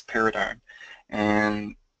things, this paradigm,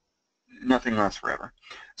 and nothing lasts forever.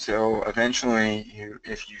 So eventually,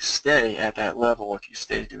 if you stay at that level, if you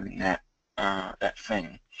stay doing that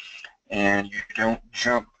thing, and you don't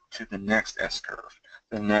jump to the next S curve,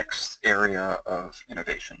 the next area of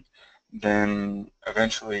innovation, then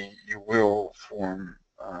eventually you will form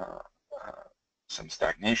some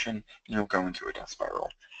stagnation. You'll go into a death spiral.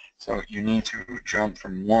 So you need to jump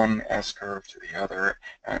from one S curve to the other.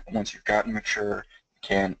 Once you've gotten mature, you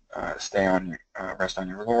can't rest on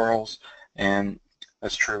your laurels, and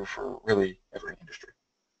that's true for really every industry.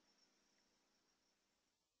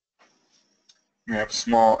 You have a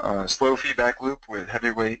small, slow feedback loop with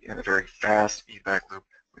heavyweight and a very fast feedback loop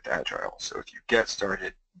with agile. So if you get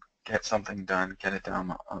started, get something done, get it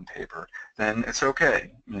down on paper, then it's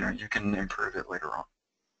okay. You know, you can improve it later on.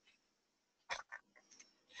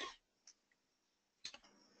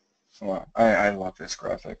 Well, I love this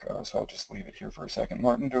graphic, so I'll just leave it here for a second.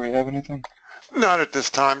 Martin, do we have anything? Not at this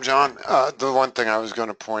time, John. The one thing I was going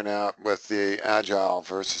to point out with the agile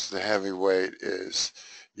versus the heavyweight is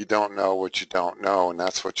you don't know what you don't know, and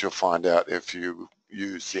that's what you'll find out if you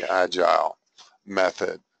use the agile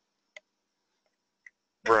method.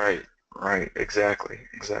 Right, exactly.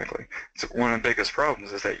 It's one of the biggest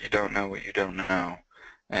problems is that you don't know what you don't know.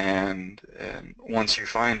 and once you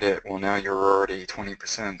find it, well, now you're already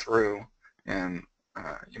 20% through, and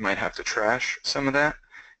you might have to trash some of that.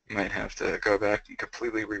 You might have to go back and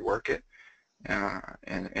completely rework it,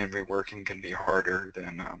 and reworking can be harder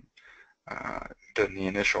than the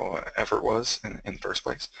initial effort was in the first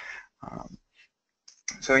place.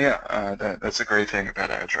 So yeah, that's a great thing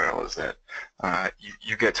about Agile, is that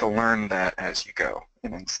you get to learn that as you go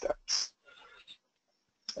and in steps.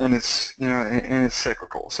 And it's, and it's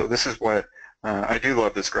cyclical. So this is what I do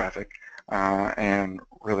love this graphic, and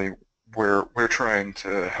really where we're trying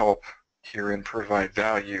to help here and provide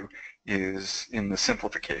value is in the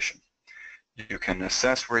simplification. You can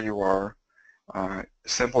assess where you are,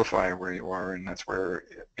 simplify where you are, and that's where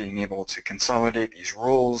being able to consolidate these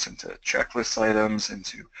rules into checklist items,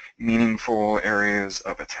 into meaningful areas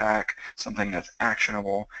of attack, something that's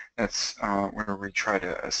actionable. That's where we try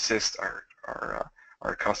to assist our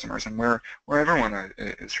customers, and where everyone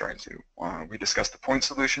is trying to. We discuss the point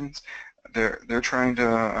solutions. They're trying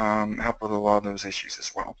to help with a lot of those issues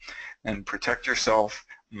as well, and protect yourself,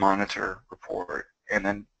 monitor, report, and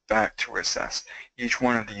then back to assess. Each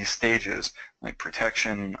one of these stages, like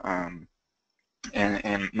protection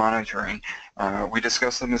and monitoring, we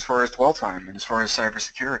discuss them as far as dwell time and as far as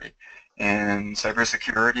cybersecurity. And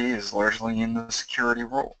cybersecurity is largely in the security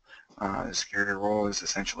role. The security role is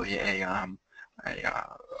essentially a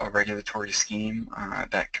regulatory scheme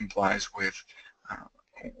that complies with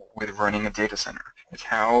running a data center. It's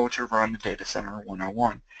how to run the data center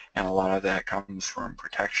 101, and a lot of that comes from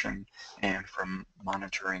protection and from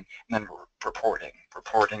monitoring, and then reporting.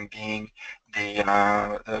 Reporting being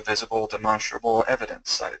the visible, demonstrable evidence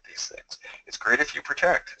side of these things. It's great if you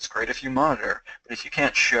protect. It's great if you monitor. But if you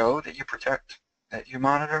can't show that you protect, that you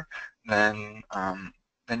monitor, then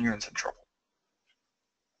you're in some trouble.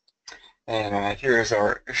 And here's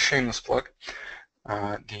our shameless plug.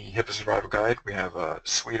 The HIPAA Survival Guide. We have a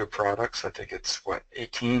suite of products. I think it's, what,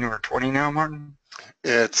 18 or 20 now, Martin?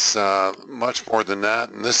 It's much more than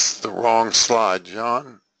that, and this is the wrong slide,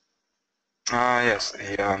 John. Yes.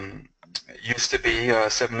 It used to be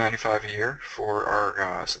 $7.95 a year for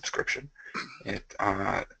our subscription. It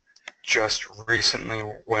just recently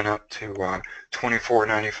went up to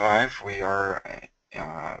 $24.95. We are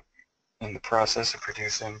in the process of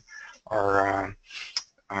producing our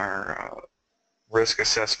risk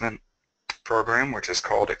assessment program, which is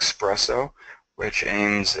called Espresso, which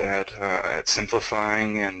aims at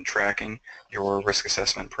simplifying and tracking your risk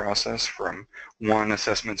assessment process from one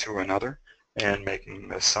assessment to another, and making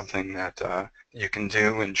this something that you can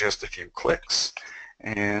do in just a few clicks.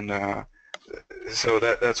 And so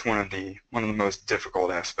that's one of the most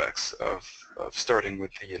difficult aspects of starting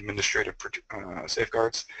with the administrative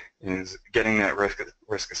safeguards, is getting that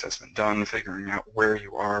risk assessment done, figuring out where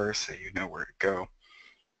you are so you know where to go.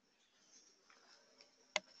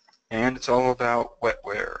 And it's all about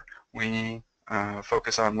wetware. We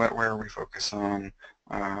focus on wetware. We focus on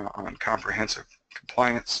comprehensive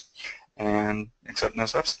compliance and accept no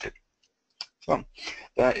substitute. So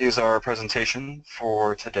that is our presentation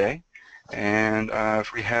for today. And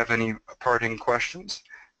if we have any parting questions,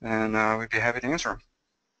 then we'd be happy to answer them.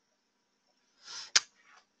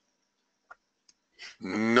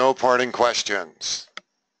 No parting questions.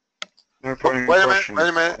 No parting questions.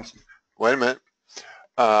 Wait a minute.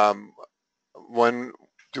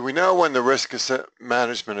 Do we know when the risk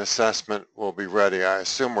management assessment will be ready? I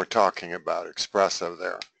assume we're talking about Espresso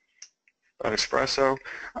there. Espresso.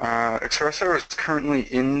 Espresso is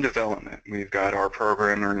currently in development. We've got our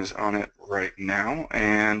programmers on it right now,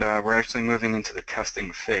 and we're actually moving into the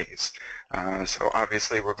testing phase. So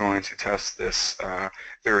obviously we're going to test this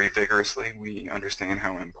very vigorously. We understand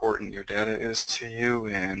how important your data is to you,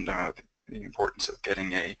 and the importance of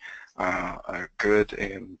getting a good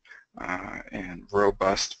and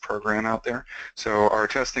robust program out there. So our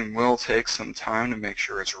testing will take some time to make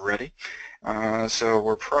sure it's ready. So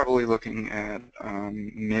we're probably looking at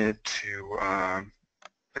mid to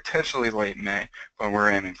potentially late May, but we're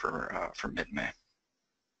aiming for mid-May.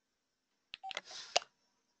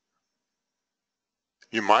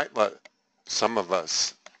 You might let some of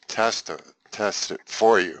us test it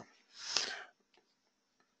for you.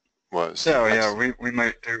 Yeah, we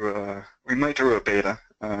might do a beta.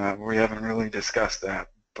 We haven't really discussed that,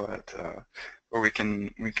 but we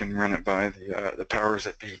can run it by the powers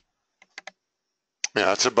that be.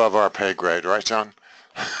 Yeah, it's above our pay grade, right, John?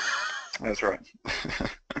 That's right.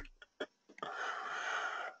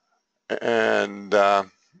 And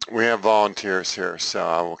we have volunteers here, so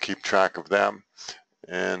I will keep track of them.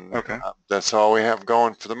 And okay. That's all we have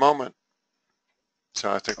going for the moment. So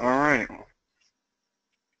I think. All right.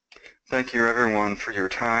 Thank you, everyone, for your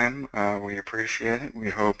time. We appreciate it. We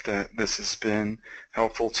hope that this has been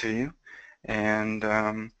helpful to you. And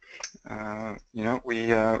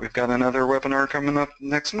we've got another webinar coming up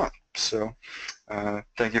next month. So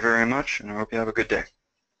thank you very much, and I hope you have a good day.